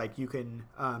to where it's like you can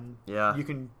you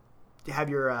can have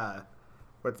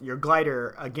your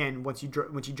glider again once you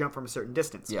jump from a certain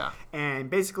distance. Yeah. And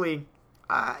basically,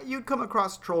 you'd come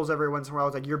across trolls every once in a while.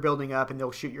 It's like you're building up and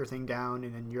they'll shoot your thing down,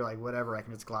 and then you're like, whatever, I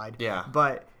can just glide. Yeah.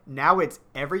 But now it's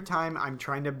every time I'm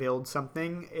trying to build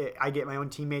something, I get my own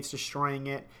teammates destroying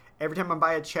it. Every time I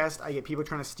buy a chest, I get people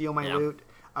trying to steal my loot.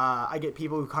 I get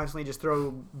people who constantly just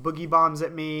throw boogie bombs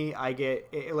at me. I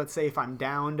get, let's say if I'm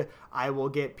downed, I will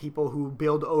get people who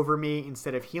build over me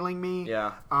instead of healing me.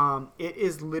 Yeah. It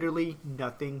is literally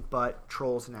nothing but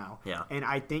trolls now. Yeah. And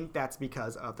I think that's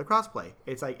because of the crossplay.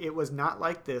 It's like, it was not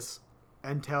like this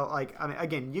until, like, I mean,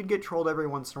 again, you'd get trolled every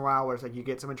once in a while where it's like you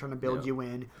get someone trying to build you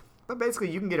in. But basically,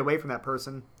 you can get away from that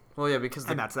person. Well, yeah, because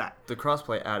that's that. The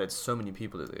crossplay added so many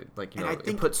people to it. Like,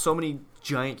 it put so many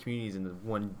giant communities into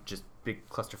one just big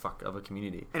clusterfuck of a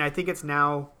community. And I think it's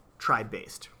now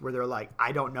tribe-based, where they're like,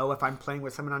 I don't know if I'm playing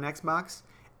with someone on Xbox,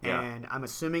 and I'm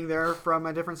assuming they're from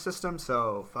a different system,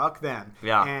 so fuck them.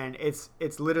 Yeah. And it's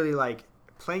literally like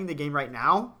playing the game right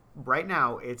now,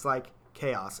 it's like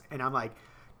chaos. And I'm like,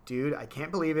 dude, I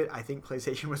can't believe it. I think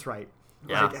PlayStation was right.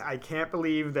 Yeah. Like, I can't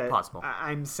believe that Possible.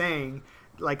 I'm saying...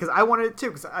 Like, because I wanted it too,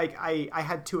 because I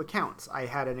had two accounts. I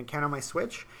had an account on my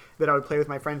Switch that I would play with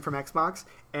my friend from Xbox,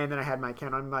 and then I had my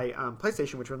account on my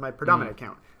PlayStation, which was my predominant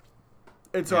account.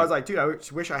 And so I was like, dude, I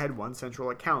wish I had one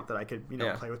central account that I could,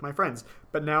 play with my friends.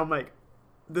 But now I'm like,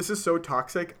 this is so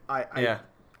toxic. I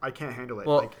can't handle it.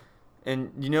 Well,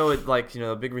 and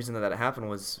a big reason that happened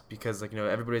was because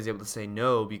everybody was able to say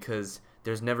no because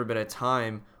there's never been a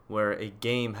time where a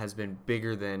game has been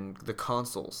bigger than the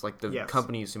consoles, like the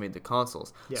companies who made the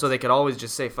consoles. Yes. So they could always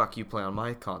just say, fuck you, play on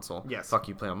my console. Yes. Fuck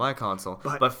you, play on my console.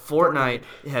 But Fortnite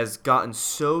has gotten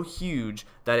so huge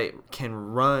that it can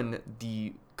run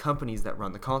the companies that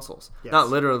run the consoles. Yes. Not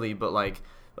literally, but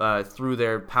through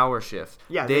their power shift.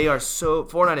 Yeah,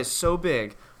 Fortnite is so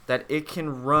big that it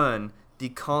can run the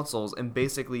consoles and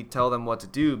basically tell them what to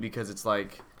do because it's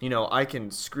like... I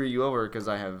can screw you over because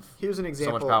I have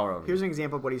so much power over you. Here's an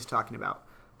example of what he's talking about.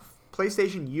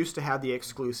 PlayStation used to have the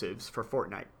exclusives for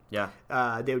Fortnite. Yeah.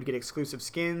 They would get exclusive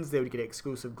skins. They would get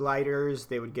exclusive gliders.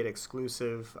 They would get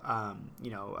exclusive,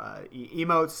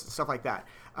 emotes, stuff like that.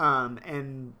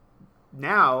 And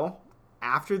now,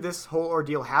 after this whole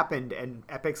ordeal happened and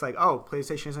Epic's like, oh,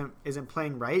 PlayStation isn't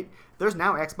playing right, there's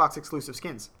now Xbox exclusive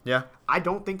skins. Yeah. I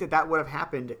don't think that would have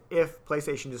happened if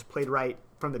PlayStation just played right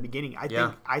from the beginning.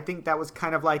 I think that was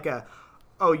kind of like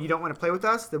oh, you don't want to play with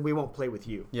us? Then we won't play with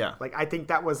you. Yeah. Like, I think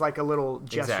that was like a little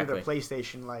gesture to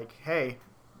PlayStation, like, hey,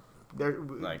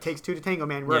 it takes two to tango,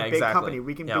 man. We're a big company.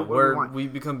 We can do what we want.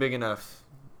 We've become big enough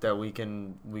that we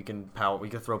can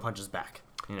throw punches back.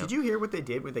 Did you hear what they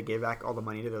did when they gave back all the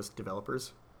money to those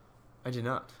developers? I did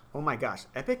not. Oh my gosh.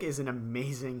 Epic is an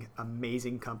amazing,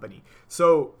 amazing company.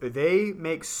 So they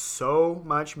make so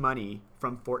much money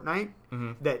from Fortnite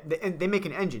that they make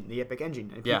an engine, the Epic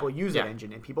engine, and people use that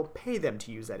engine, and people pay them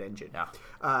to use that engine.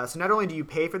 Yeah. So not only do you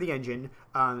pay for the engine,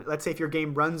 let's say if your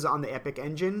game runs on the Epic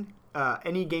engine,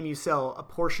 any game you sell, a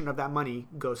portion of that money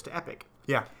goes to Epic.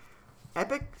 Yeah.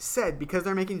 Epic said because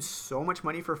they're making so much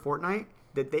money for Fortnite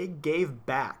that they gave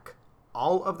back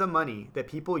all of the money that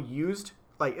people used.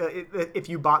 Like, if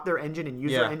you bought their engine and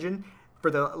used their engine for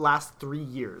the last 3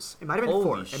 years. It might have been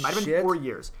 4. It might have been 4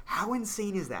 years. How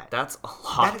insane is that? That's a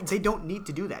lot. They don't need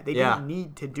to do that. They don't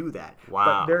need to do that. Wow.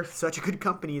 But they're such a good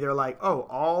company. They're like, oh,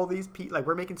 all these people, like,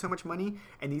 we're making so much money,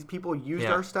 and these people used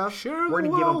our stuff. We're going to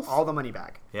give them all the money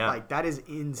back. Yeah. Like, that is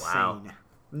insane. Wow.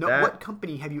 No, what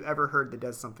company have you ever heard that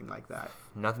does something like that?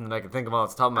 Nothing that I can think of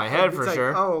off the top of my head, for like,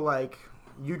 sure. Oh, like...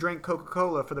 you drank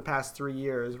Coca-Cola for the past 3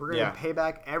 years. We're going to pay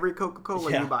back every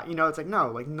Coca-Cola you buy. You know, it's like, no,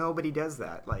 like nobody does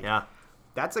that. Like,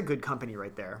 that's a good company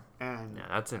right there. And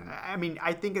that's it. I mean,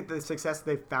 I think that the success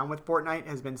they've found with Fortnite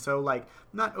has been so, like,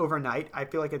 not overnight. I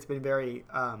feel like it's been very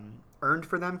earned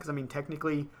for them because, I mean,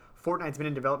 technically, Fortnite's been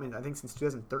in development, I think, since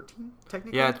 2013,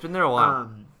 technically. Yeah, it's been there a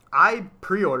while. I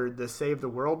pre-ordered the Save the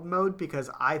World mode because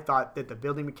I thought that the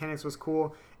building mechanics was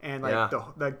cool and, like,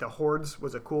 the hordes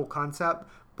was a cool concept.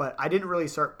 But I didn't really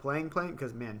start playing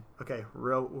because, man, okay,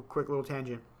 real quick little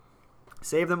tangent.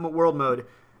 Save the World mode,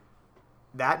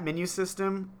 that menu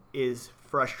system is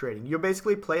frustrating. You'll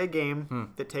basically play a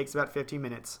game that takes about 15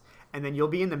 minutes, and then you'll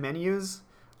be in the menus,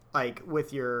 like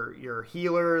with your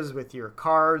healers, with your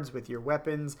cards, with your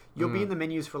weapons. You'll be in the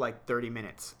menus for like 30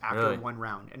 minutes after one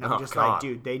round. And I'm just like,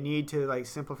 dude, they need to like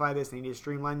simplify this. They need to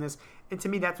streamline this. And to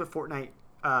me, that's what Fortnite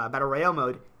Battle Royale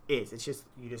mode is. It's just,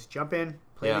 you just jump in,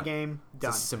 play the game, done.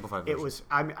 It's a simplified version. It was,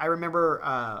 I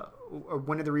remember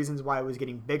one of the reasons why it was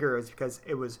getting bigger is because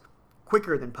it was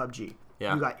quicker than PUBG.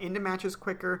 Yeah. You got into matches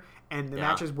quicker, and the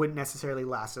matches wouldn't necessarily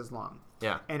last as long.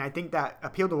 Yeah. And I think that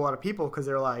appealed to a lot of people because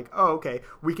they're like, oh, okay,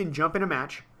 we can jump in a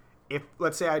match. If,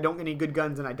 let's say, I don't get any good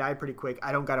guns and I die pretty quick,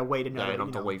 I don't got to wait another, I don't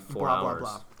have to wait 4 hours. Blah, blah,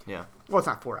 blah. Yeah. Well, it's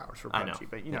not 4 hours for PUBG,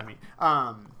 but you know what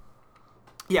I mean.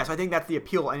 Yeah, so I think that's the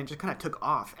appeal, and it just kind of took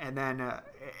off. And then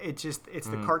it's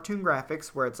the cartoon graphics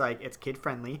where it's like, it's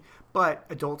kid-friendly, but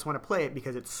adults want to play it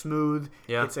because it's smooth.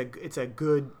 Yeah. It's a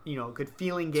good, good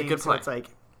feeling game. It's a good play. It's like,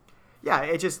 yeah,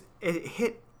 it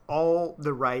hit all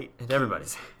the right keys. Everybody.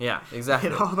 Yeah,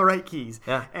 exactly. Hit all the right keys.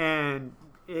 Yeah. And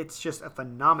it's just a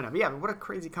phenomenon. But yeah, what a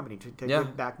crazy company to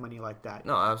give back money like that.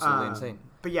 No, absolutely insane.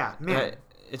 But yeah, man. Yeah,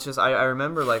 it's just, I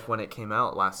remember like when it came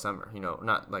out last summer,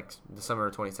 not like the summer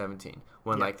of 2017,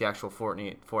 when like the actual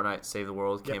Fortnite Save the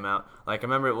World came out. Like I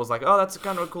remember it was like, oh, that's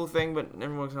kind of a cool thing, but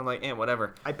everyone was kind of like,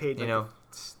 whatever. I paid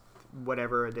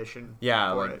whatever edition.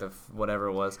 Yeah, like whatever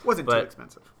it was. It wasn't too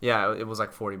expensive. Yeah, it was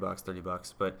like $40,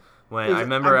 $30. But when I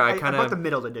remember, I kind of bought the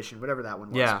middle edition, whatever that one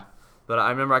was. Yeah, but I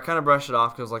remember I kind of brushed it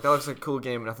off because like, that looks like a cool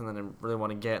game, nothing that I really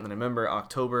want to get. And then I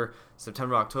remember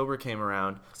September, October came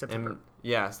around. September.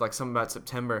 Yeah, it's like something about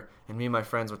September, and me and my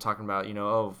friends were talking about,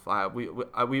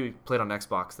 we played on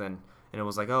Xbox then, and it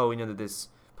was like, oh, we know that this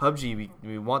PUBG,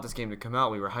 we want this game to come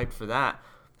out. We were hyped for that,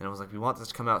 and it was like, we want this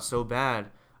to come out so bad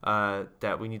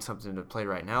that we need something to play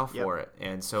right now for it.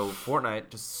 And so Fortnite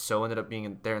just so ended up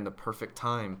being there in the perfect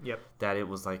time that it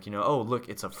was like, oh, look,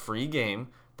 it's a free game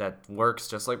that works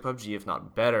just like PUBG, if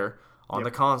not better, on the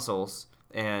consoles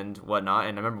and whatnot.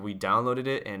 And I remember we downloaded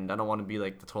it, and I don't want to be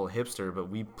like the total hipster, but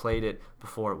we played it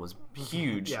before it was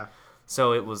huge. Yeah.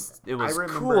 So it was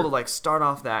cool to like start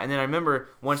off that. And then I remember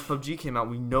once PUBG came out,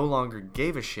 we no longer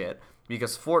gave a shit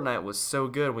because Fortnite was so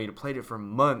good. We had played it for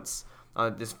months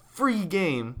on this free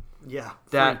game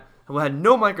that had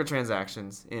no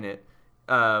microtransactions in it.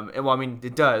 Well, I mean,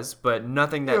 it does, but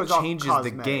nothing that changes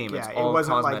the game. Yeah, it's all it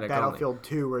wasn't cosmetic like Battlefield only.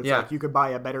 2 where it's like you could buy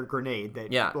a better grenade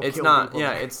that will it's kill not. people.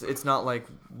 Yeah, it's not like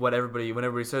when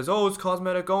everybody says, oh, it's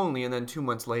cosmetic only, and then 2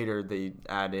 months later they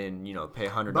add in, pay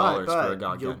 $100 for a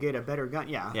god you'll gun. get a better gun.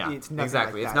 Yeah, it's nothing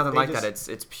exactly. Like it's nothing like that.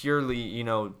 It's purely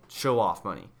show off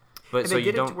money. But and so they you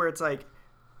did don't. it to where it's like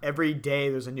every day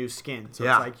there's a new skin. So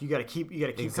it's like you gotta keep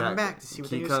coming back to see what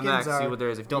the new skins are. See what there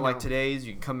is. If you don't like today's,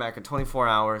 you can come back in 24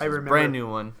 hours. There's a brand new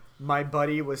one. My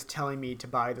buddy was telling me to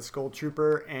buy the Skull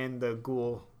Trooper and the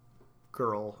Ghoul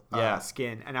Girl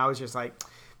skin, and I was like,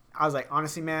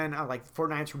 honestly, man,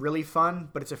 Fortnite's really fun,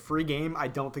 but it's a free game. I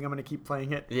don't think I'm gonna keep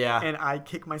playing it. Yeah. And I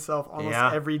kick myself almost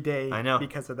every day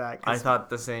because of that. I thought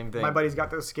the same thing. My buddy's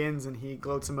got those skins, and he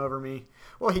gloats them over me.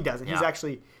 Well, he doesn't. He's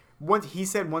actually. Once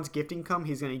gifting come,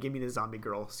 he's gonna give me the Zombie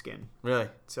Girl skin. Really?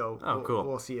 So cool.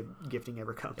 We'll see if gifting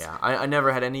ever comes. Yeah, I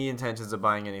never had any intentions of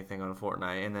buying anything on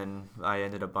Fortnite, and then I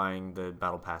ended up buying the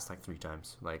Battle Pass like 3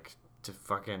 times, like to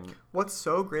fucking. What's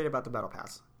so great about the Battle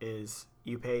Pass is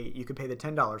you could pay the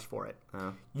 $10 for it.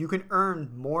 You can earn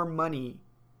more money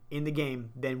in the game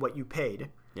than what you paid.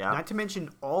 Yeah. Not to mention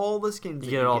all the skins.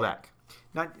 You get it all back.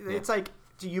 It's like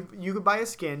you could buy a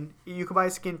skin. You could buy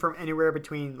a skin from anywhere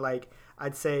between like.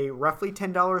 I'd say roughly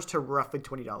 $10 to roughly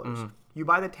 $20. Mm-hmm. You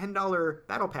buy the $10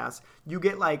 Battle Pass, you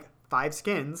get like 5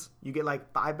 skins, you get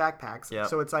like 5 backpacks. Yep.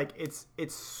 So it's like it's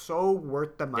so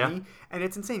worth the money, and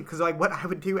it's insane because like what I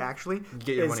would do actually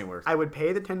get your money worth. I would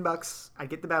pay the $10, I'd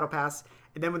get the Battle Pass,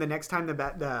 and then when the next time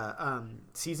the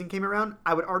season came around,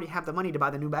 I would already have the money to buy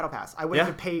the new Battle Pass. I wouldn't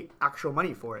even pay actual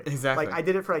money for it. Exactly. Like I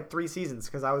did it for like 3 seasons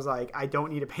because I was like, I don't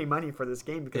need to pay money for this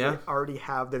game because I already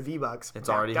have the V-Bucks. It's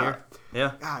already here.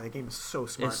 Yeah. God, the game is so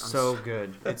smart. It's so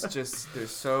good. It's just they're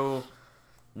so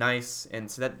nice,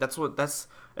 and so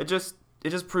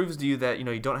just proves to you that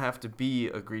you don't have to be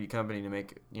a greedy company to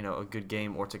make a good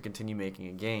game or to continue making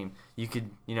a game. You could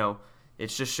it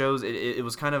just shows it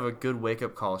was kind of a good wake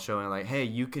up call, showing like, hey,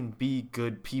 you can be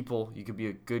good people, you could be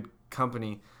a good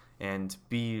company and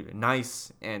be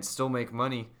nice and still make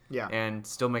money. Yeah. And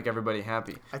still make everybody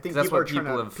happy. I think that's what people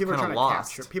are trying to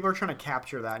lost. capture. People are trying to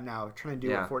capture that now, trying to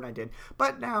do what Fortnite did.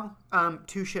 But now,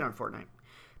 to shit on Fortnite,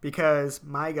 because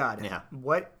my God,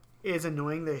 what is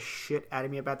annoying the shit out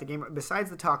of me about the game, besides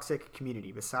the toxic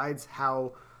community, besides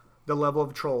how the level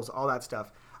of trolls, all that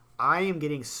stuff, I am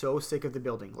getting so sick of the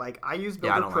building. Like, I use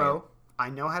Builder Pro. Like, I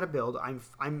know how to build.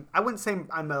 I wouldn't say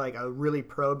I'm a really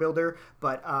pro builder,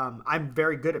 but I'm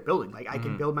very good at building. Like, I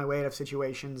can build my way out of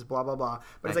situations, blah blah blah.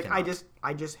 But it's like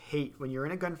I just hate when you're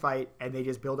in a gunfight and they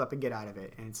just build up and get out of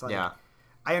it. And it's like,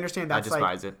 I understand that's I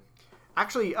despise it.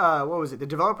 Actually, what was it? The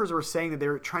developers were saying that they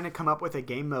were trying to come up with a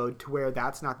game mode to where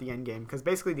that's not the end game. Because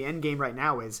basically the end game right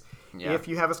now is if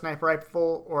you have a sniper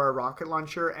rifle or a rocket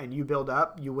launcher and you build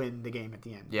up, you win the game at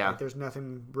the end. Yeah. Like, there's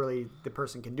nothing really the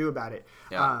person can do about it.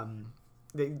 Yeah.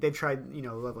 They've tried,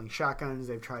 leveling shotguns.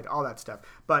 They've tried all that stuff.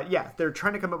 But yeah, they're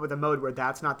trying to come up with a mode where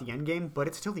that's not the end game, but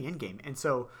it's still the end game. And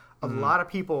so a lot of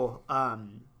people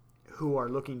who are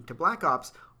looking to Black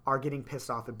Ops are getting pissed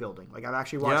off at building. Like, I've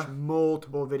actually watched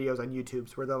multiple videos on YouTube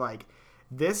where they're like,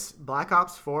 this Black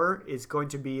Ops 4 is going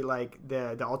to be like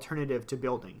the alternative to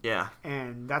building. Yeah.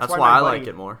 And that's why my I buddy, like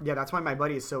it more. Yeah, that's why my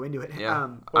buddy is so into it. Yeah.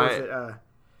 What was it?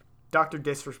 Dr.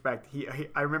 Disrespect.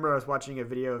 I remember I was watching a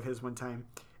video of his one time,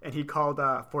 and he called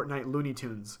Fortnite Looney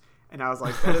Tunes. And I was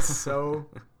like, that is so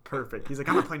perfect. He's like,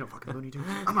 I'm not playing no fucking Looney Tunes.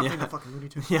 I'm not playing no fucking Looney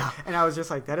Tunes. Yeah. And I was just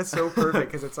like, that is so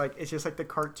perfect, because it's just like the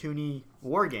cartoony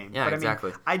war game. Yeah, but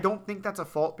exactly. I don't think that's a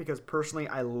fault, because personally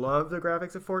I love the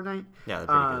graphics of Fortnite. Yeah,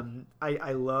 they're pretty good.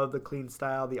 I love the clean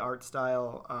style, the art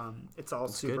style. It's all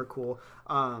super cool.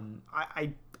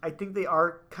 I think they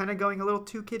are kind of going a little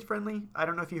too kid friendly. I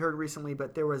don't know if you heard recently,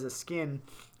 but there was a skin,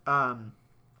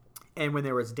 and when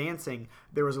there was dancing,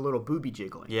 there was a little booby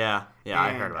jiggling. Yeah,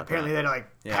 I heard about apparently that. they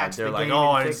like patched the game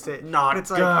oh, and fixed it. Not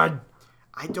it's good. Like,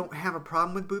 I don't have a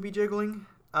problem with booby jiggling.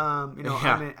 I'm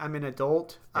an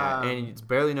adult. Yeah, and it's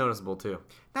barely noticeable too.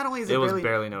 Not only is it was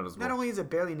barely noticeable. Not only is it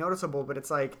barely noticeable, but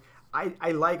it's like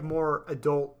I like more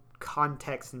adult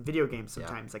context in video games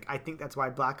sometimes. Like, I think that's why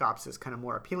Black Ops is kind of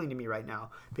more appealing to me right now,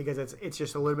 because it's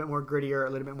just a little bit more grittier, a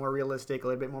little bit more realistic, a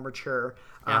little bit more mature.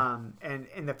 And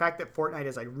the fact that Fortnite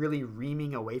is like really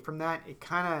reaming away from that, it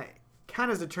kind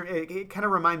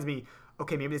of reminds me,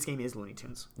 okay, maybe this game is Looney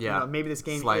Tunes. Yeah, maybe this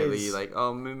game slightly is like,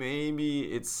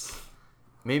 maybe it's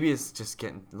just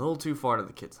getting a little too far to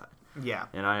the kid side. Yeah,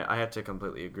 and I have to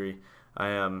completely agree.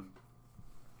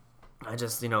 I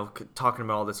just, talking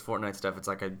about all this Fortnite stuff, it's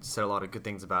like I said a lot of good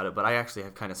things about it, but I actually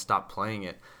have kind of stopped playing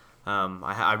it.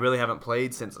 I really haven't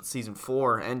played since Season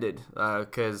 4 ended,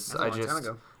 because I just...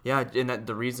 Yeah, and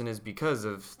the reason is because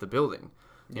of the building.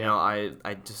 You know, I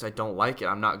don't like it.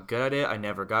 I'm not good at it. I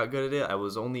never got good at it. I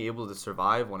was only able to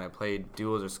survive when I played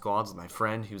duos or squads with my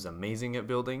friend who's amazing at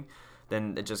building.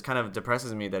 Then it just kind of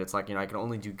depresses me that it's like, I can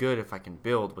only do good if I can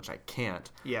build, which I can't.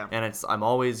 Yeah. And I'm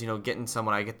always, getting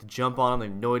someone. I get to jump on them.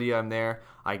 They have no idea I'm there.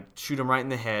 I shoot them right in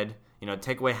the head,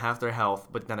 take away half their health,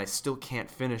 but then I still can't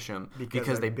finish them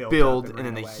because they build and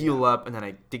then they heal up and then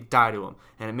I die to them.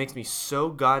 And it makes me so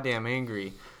goddamn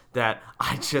angry that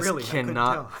I just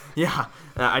cannot.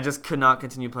 I just could not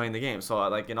continue playing the game.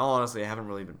 So, in all honesty, I haven't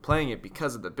really been playing it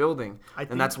because of the building.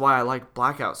 And that's why I like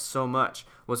Blackout so much,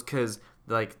 was because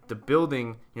the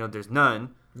building, there's none.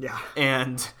 Yeah.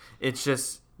 And it's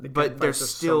just, but there's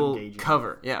still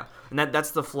cover. Yeah. And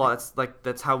that's the flaw.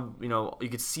 That's how, you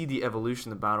could see the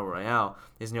evolution of the Battle Royale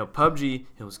is, PUBG,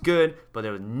 it was good, but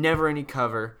there was never any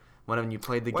cover when you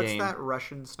played the game. What's that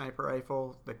Russian sniper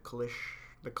rifle? The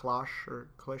Kalash or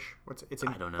Klish? It's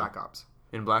in Black Ops.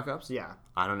 In Black Ops? Yeah.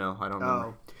 I don't know. I don't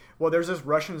remember. Well, there's this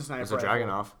Russian sniper rifle. There's a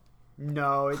Dragunov.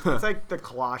 No, it's like the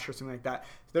Kalash or something like that.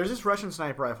 There's this Russian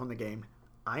sniper rifle in the game.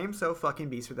 I am so fucking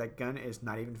beast with that gun. It's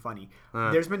not even funny.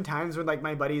 There's been times when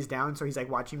my buddy's down, so he's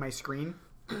watching my screen.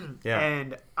 Yeah.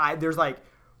 And there's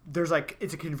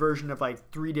it's a conversion of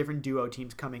 3 different duo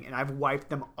teams coming, and I've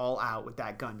wiped them all out with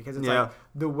that gun, because it's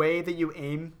the way that you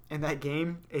aim in that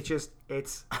game, it's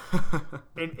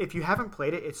and if you haven't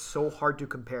played it, it's so hard to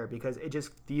compare, because it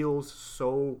just feels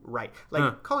so right.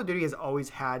 Call of Duty has always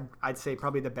had, I'd say,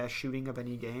 probably the best shooting of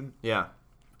any game. Yeah.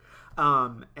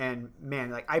 And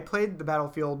man, I played the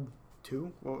Battlefield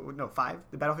 5,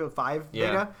 the Battlefield 5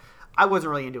 beta. I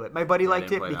wasn't really into it. My buddy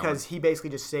liked it because he basically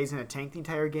just stays in a tank the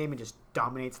entire game and just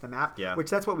dominates the map. Yeah. Which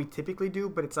that's what we typically do,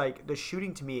 but it's the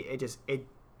shooting to me,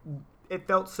 it it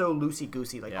felt so loosey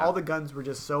goosey. Like Yeah. all the guns were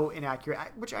just so inaccurate,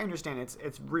 which I understand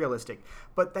it's realistic,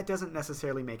 but that doesn't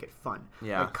necessarily make it fun.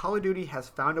 Yeah. Like Call of Duty has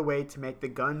found a way to make the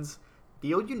guns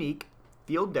feel unique,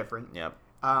 feel different. Yep.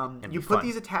 You be put fun.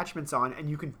 these attachments on, and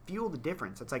you can feel the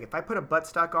difference. It's like if I put a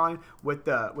buttstock on with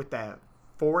the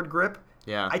forward grip,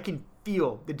 Yeah. I can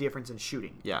feel the difference in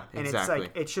shooting. Yeah, and exactly.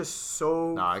 it's just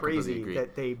so No, I completely crazy agree.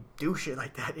 that they do shit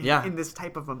like that in this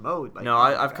type of a mode. Like, No,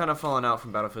 I've kind of fallen out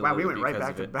from Battlefield. wow, a we little went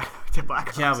right because back of it. to Black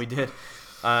Ops. Yeah, we did.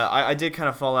 I did kind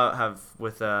of fall out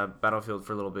with Battlefield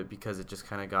for a little bit because it just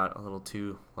kind of got a little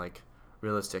too like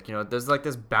realistic. You know, there's like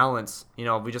this balance. You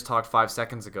know, we just talked 5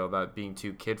 seconds ago about being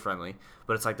too kid friendly,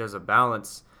 but it's like there's a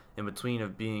balance in between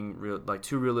of being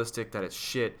too realistic that it's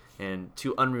shit and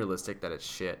too unrealistic that it's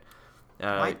shit.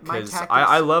 My Because tactics-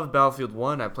 I loved Battlefield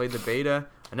 1. I played the beta.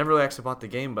 I never really actually bought the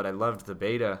game, but I loved the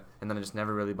beta, and then I just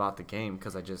never really bought the game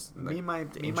because I just me and my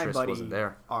interest buddy wasn't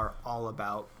there. are all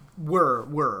about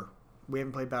we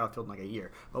haven't played Battlefield in like a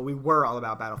year, but we were all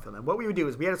about Battlefield. And what we would do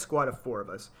is we had a squad of 4 of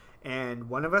us, and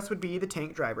one of us would be the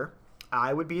tank driver,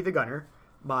 I would be the gunner,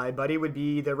 my buddy would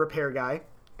be the repair guy,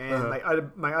 and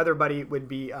my other buddy would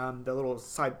be the little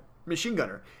side machine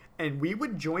gunner. And we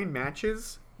would join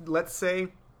matches. Let's say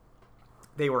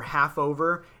they were half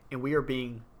over, and we are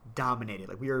being dominated,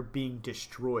 like we are being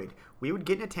destroyed. We would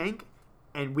get in a tank,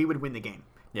 and we would win the game.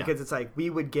 Yeah. Because it's like we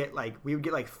would get like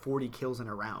 40 kills in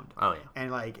a round. Oh, yeah.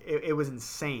 And like it was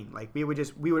insane. Like we would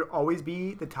always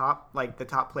be the top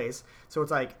place. So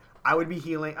it's like I would be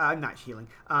healing, not healing.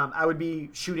 I would be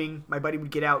shooting. My buddy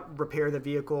would get out, repair the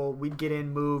vehicle. We'd get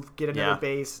in, move, get another Yeah.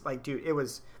 base. Like, dude, it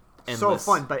was Endless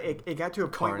so fun. But it got to a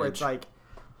point where it's carnage. like,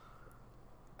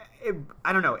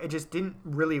 I don't know. It just didn't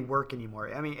really work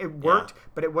anymore. I mean, it worked,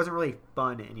 but it wasn't really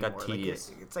fun anymore. Got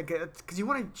tedious. It's like because you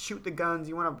want to shoot the guns,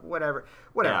 you want to whatever.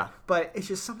 Yeah. But it's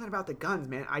just something about the guns,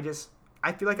 man.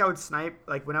 I feel like I would snipe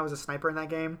like when I was a sniper in that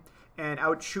game, and I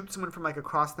would shoot someone from like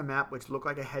across the map, which looked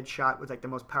like a headshot with like the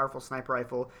most powerful sniper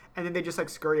rifle, and then they just like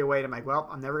scurry away, and I'm like, well,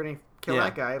 I'm never gonna kill Yeah.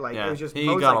 that guy. Like Yeah. it was just He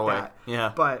modes got like away. that.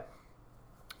 Yeah. But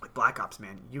like Black Ops,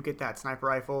 man, you get that sniper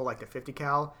rifle, like the 50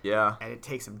 cal, Yeah. and it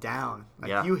takes them down. Like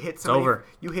Yeah. you hit It's somebody, over.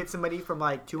 you hit somebody from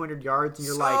like 200 yards, and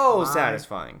you're So like, my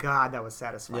satisfying. God, that was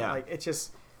satisfying. Yeah. Like it's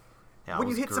just. Yeah, When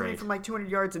it you was hit somebody great. from like 200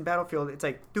 yards in Battlefield, it's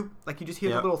like, doop, like you just hear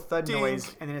Yep. the little thud Ding.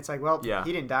 noise, and then it's like, well, Yeah.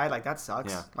 he didn't die. Like that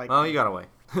sucks. Yeah. Like, Well, you got away.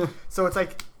 so it's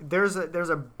like there's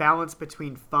a balance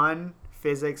between fun,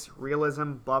 physics,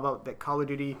 realism, blah blah. That Call of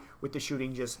Duty with the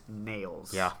shooting just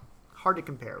nails. Yeah. Hard to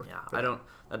compare. Yeah, to I that. don't.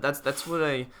 That's what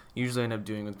I usually end up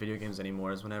doing with video games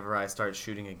anymore. Is whenever I start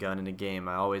shooting a gun in a game,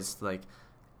 I always like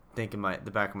think in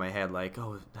the back of my head like,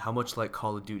 oh, how much like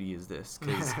Call of Duty is this?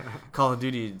 Because Call of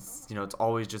Duty, it's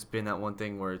always just been that one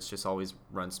thing where it's just always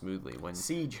run smoothly when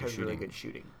Siege you're has really shooting. good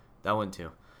shooting. That one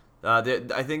too.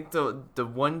 I think the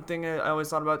one thing I always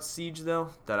thought about Siege though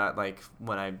that I like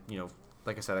when I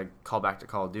like I said I call back to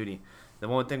Call of Duty. The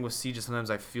one thing with Siege is sometimes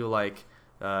I feel like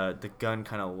the gun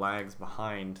kind of lags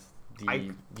behind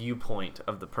the viewpoint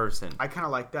of the person. I kind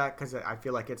of like that because I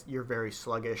feel like you're very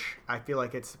sluggish. I feel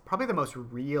like it's probably the most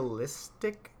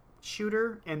realistic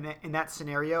shooter in that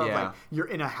scenario. Yeah. Like you're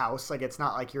in a house, like it's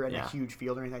not like you're in a Yeah. huge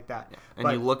field or anything like that. Yeah. And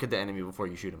But- you look at the enemy before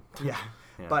you shoot him. Yeah.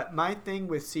 Yeah. But my thing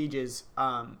with Siege is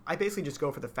I basically just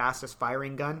go for the fastest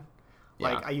firing gun.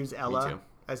 Like Yeah, I use me Ella too.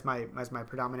 as my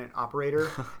predominant operator,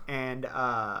 and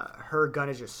her gun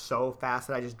is just so fast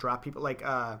that I just drop people like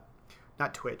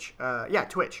not Twitch.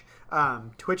 Twitch.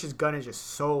 Twitch's gun is just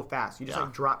so fast. You just Yeah.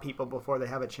 like drop people before they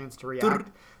have a chance to react.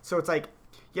 So it's like,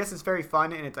 yes, it's very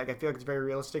fun, and it's like I feel like it's very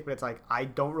realistic, but it's like I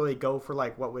don't really go for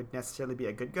like what would necessarily be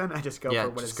a good gun. I just go Yeah, for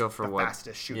what just is go for the what-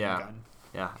 fastest shooting yeah. gun,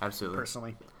 Yeah, absolutely.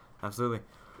 personally. Absolutely.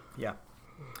 Yeah.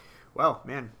 Well,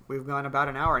 man, we've gone about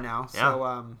an hour now.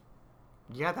 So,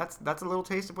 yeah, that's a little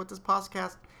taste of what this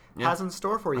podcast has in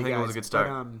store for you I think guys. it was a good start.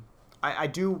 But, I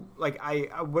do like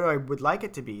what I would like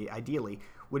it to be ideally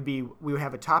would be we would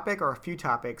have a topic or a few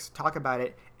topics, talk about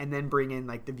it, and then bring in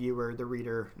like the viewer, the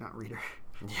reader, not reader.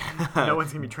 Yeah. No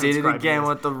one's gonna be Did transcribing it again this.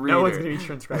 with the reader. No one's gonna be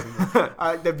transcribing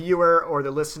this. The viewer or the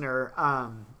listener,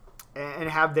 and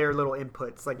have their little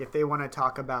inputs. Like if they want to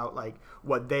talk about like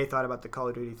what they thought about the Call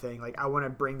of Duty thing, like I want to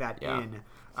bring that Yeah. in.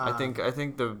 I think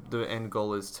the end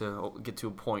goal is to get to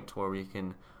a point where we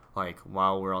can, like,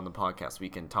 while we're on the podcast, we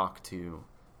can talk to,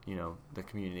 the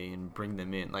community and bring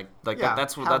them in. Like Yeah,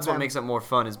 that's have what them- makes it more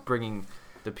fun is bringing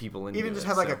the people in. even just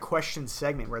have like a question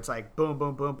segment where it's like boom,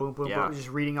 boom, boom, boom, boom, Yeah. boom, just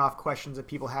reading off questions that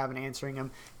people have and answering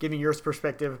them, giving your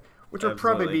perspective, which will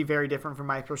probably Absolutely. be very different from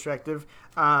my perspective,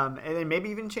 and then maybe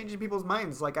even changing people's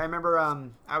minds. Like I remember,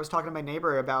 I was talking to my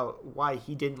neighbor about why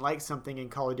he didn't like something in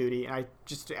Call of Duty, and I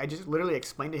just literally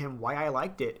explained to him why I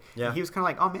liked it. Yeah. And he was kind of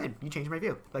like, "Oh man, you changed my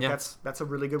view." Like Yeah. that's a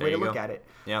really good There way to you look go. at it.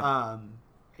 Yeah.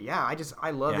 Yeah,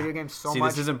 I love Yeah. video games so See,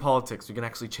 much. this isn't politics. We can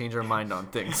actually change our mind on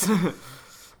things.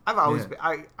 I've always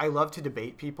Yeah. I love to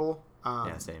debate people.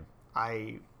 Yeah, same.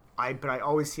 But I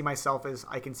always see myself as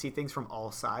I can see things from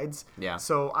all sides. Yeah.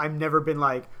 So I've never been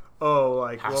like, oh,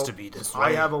 like Has well, to be this I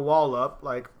way. have a wall up,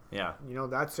 like Yeah.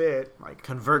 that's it. Like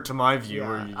Convert to my view,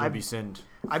 Yeah, or you'll be sinned.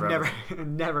 I've forever.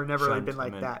 never really Shunned been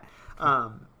like men. that.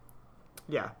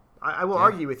 Yeah, I will Yeah.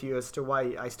 argue with you as to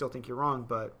why I still think you're wrong,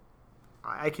 but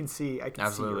I can see your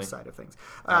Absolutely. side of things.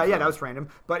 Absolutely. Yeah, that was random,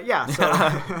 but yeah. So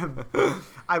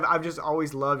I've just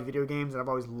always loved video games, and I've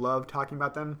always loved talking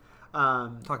about them.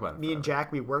 Talk about it Me and forever.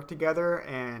 Jack, we worked together,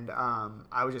 and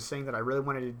I was just saying that I really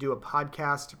wanted to do a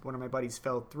podcast. One of my buddies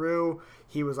fell through.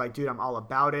 He was like, "Dude, I'm all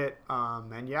about it."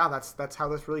 And yeah, that's how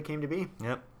this really came to be.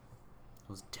 Yep. It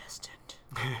was destined.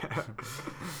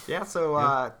 Yeah. So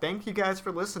Yeah. thank you guys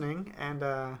for listening, and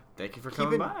Thank you for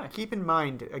coming keep by. keep in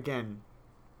mind again,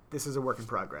 this is a work in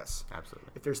progress.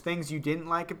 Absolutely. If there's things you didn't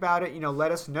like about it,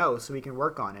 let us know so we can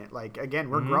work on it. Like again,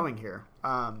 we're growing here.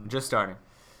 Just starting.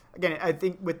 Again, I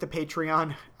think with the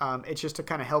Patreon, it's just to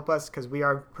kind of help us because we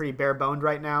are pretty bare boned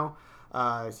right now.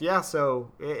 So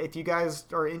if you guys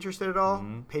are interested at all,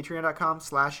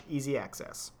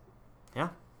 patreon.com/easyaccess. Yeah.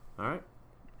 All right.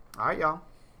 All right, y'all.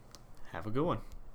 Have a good one.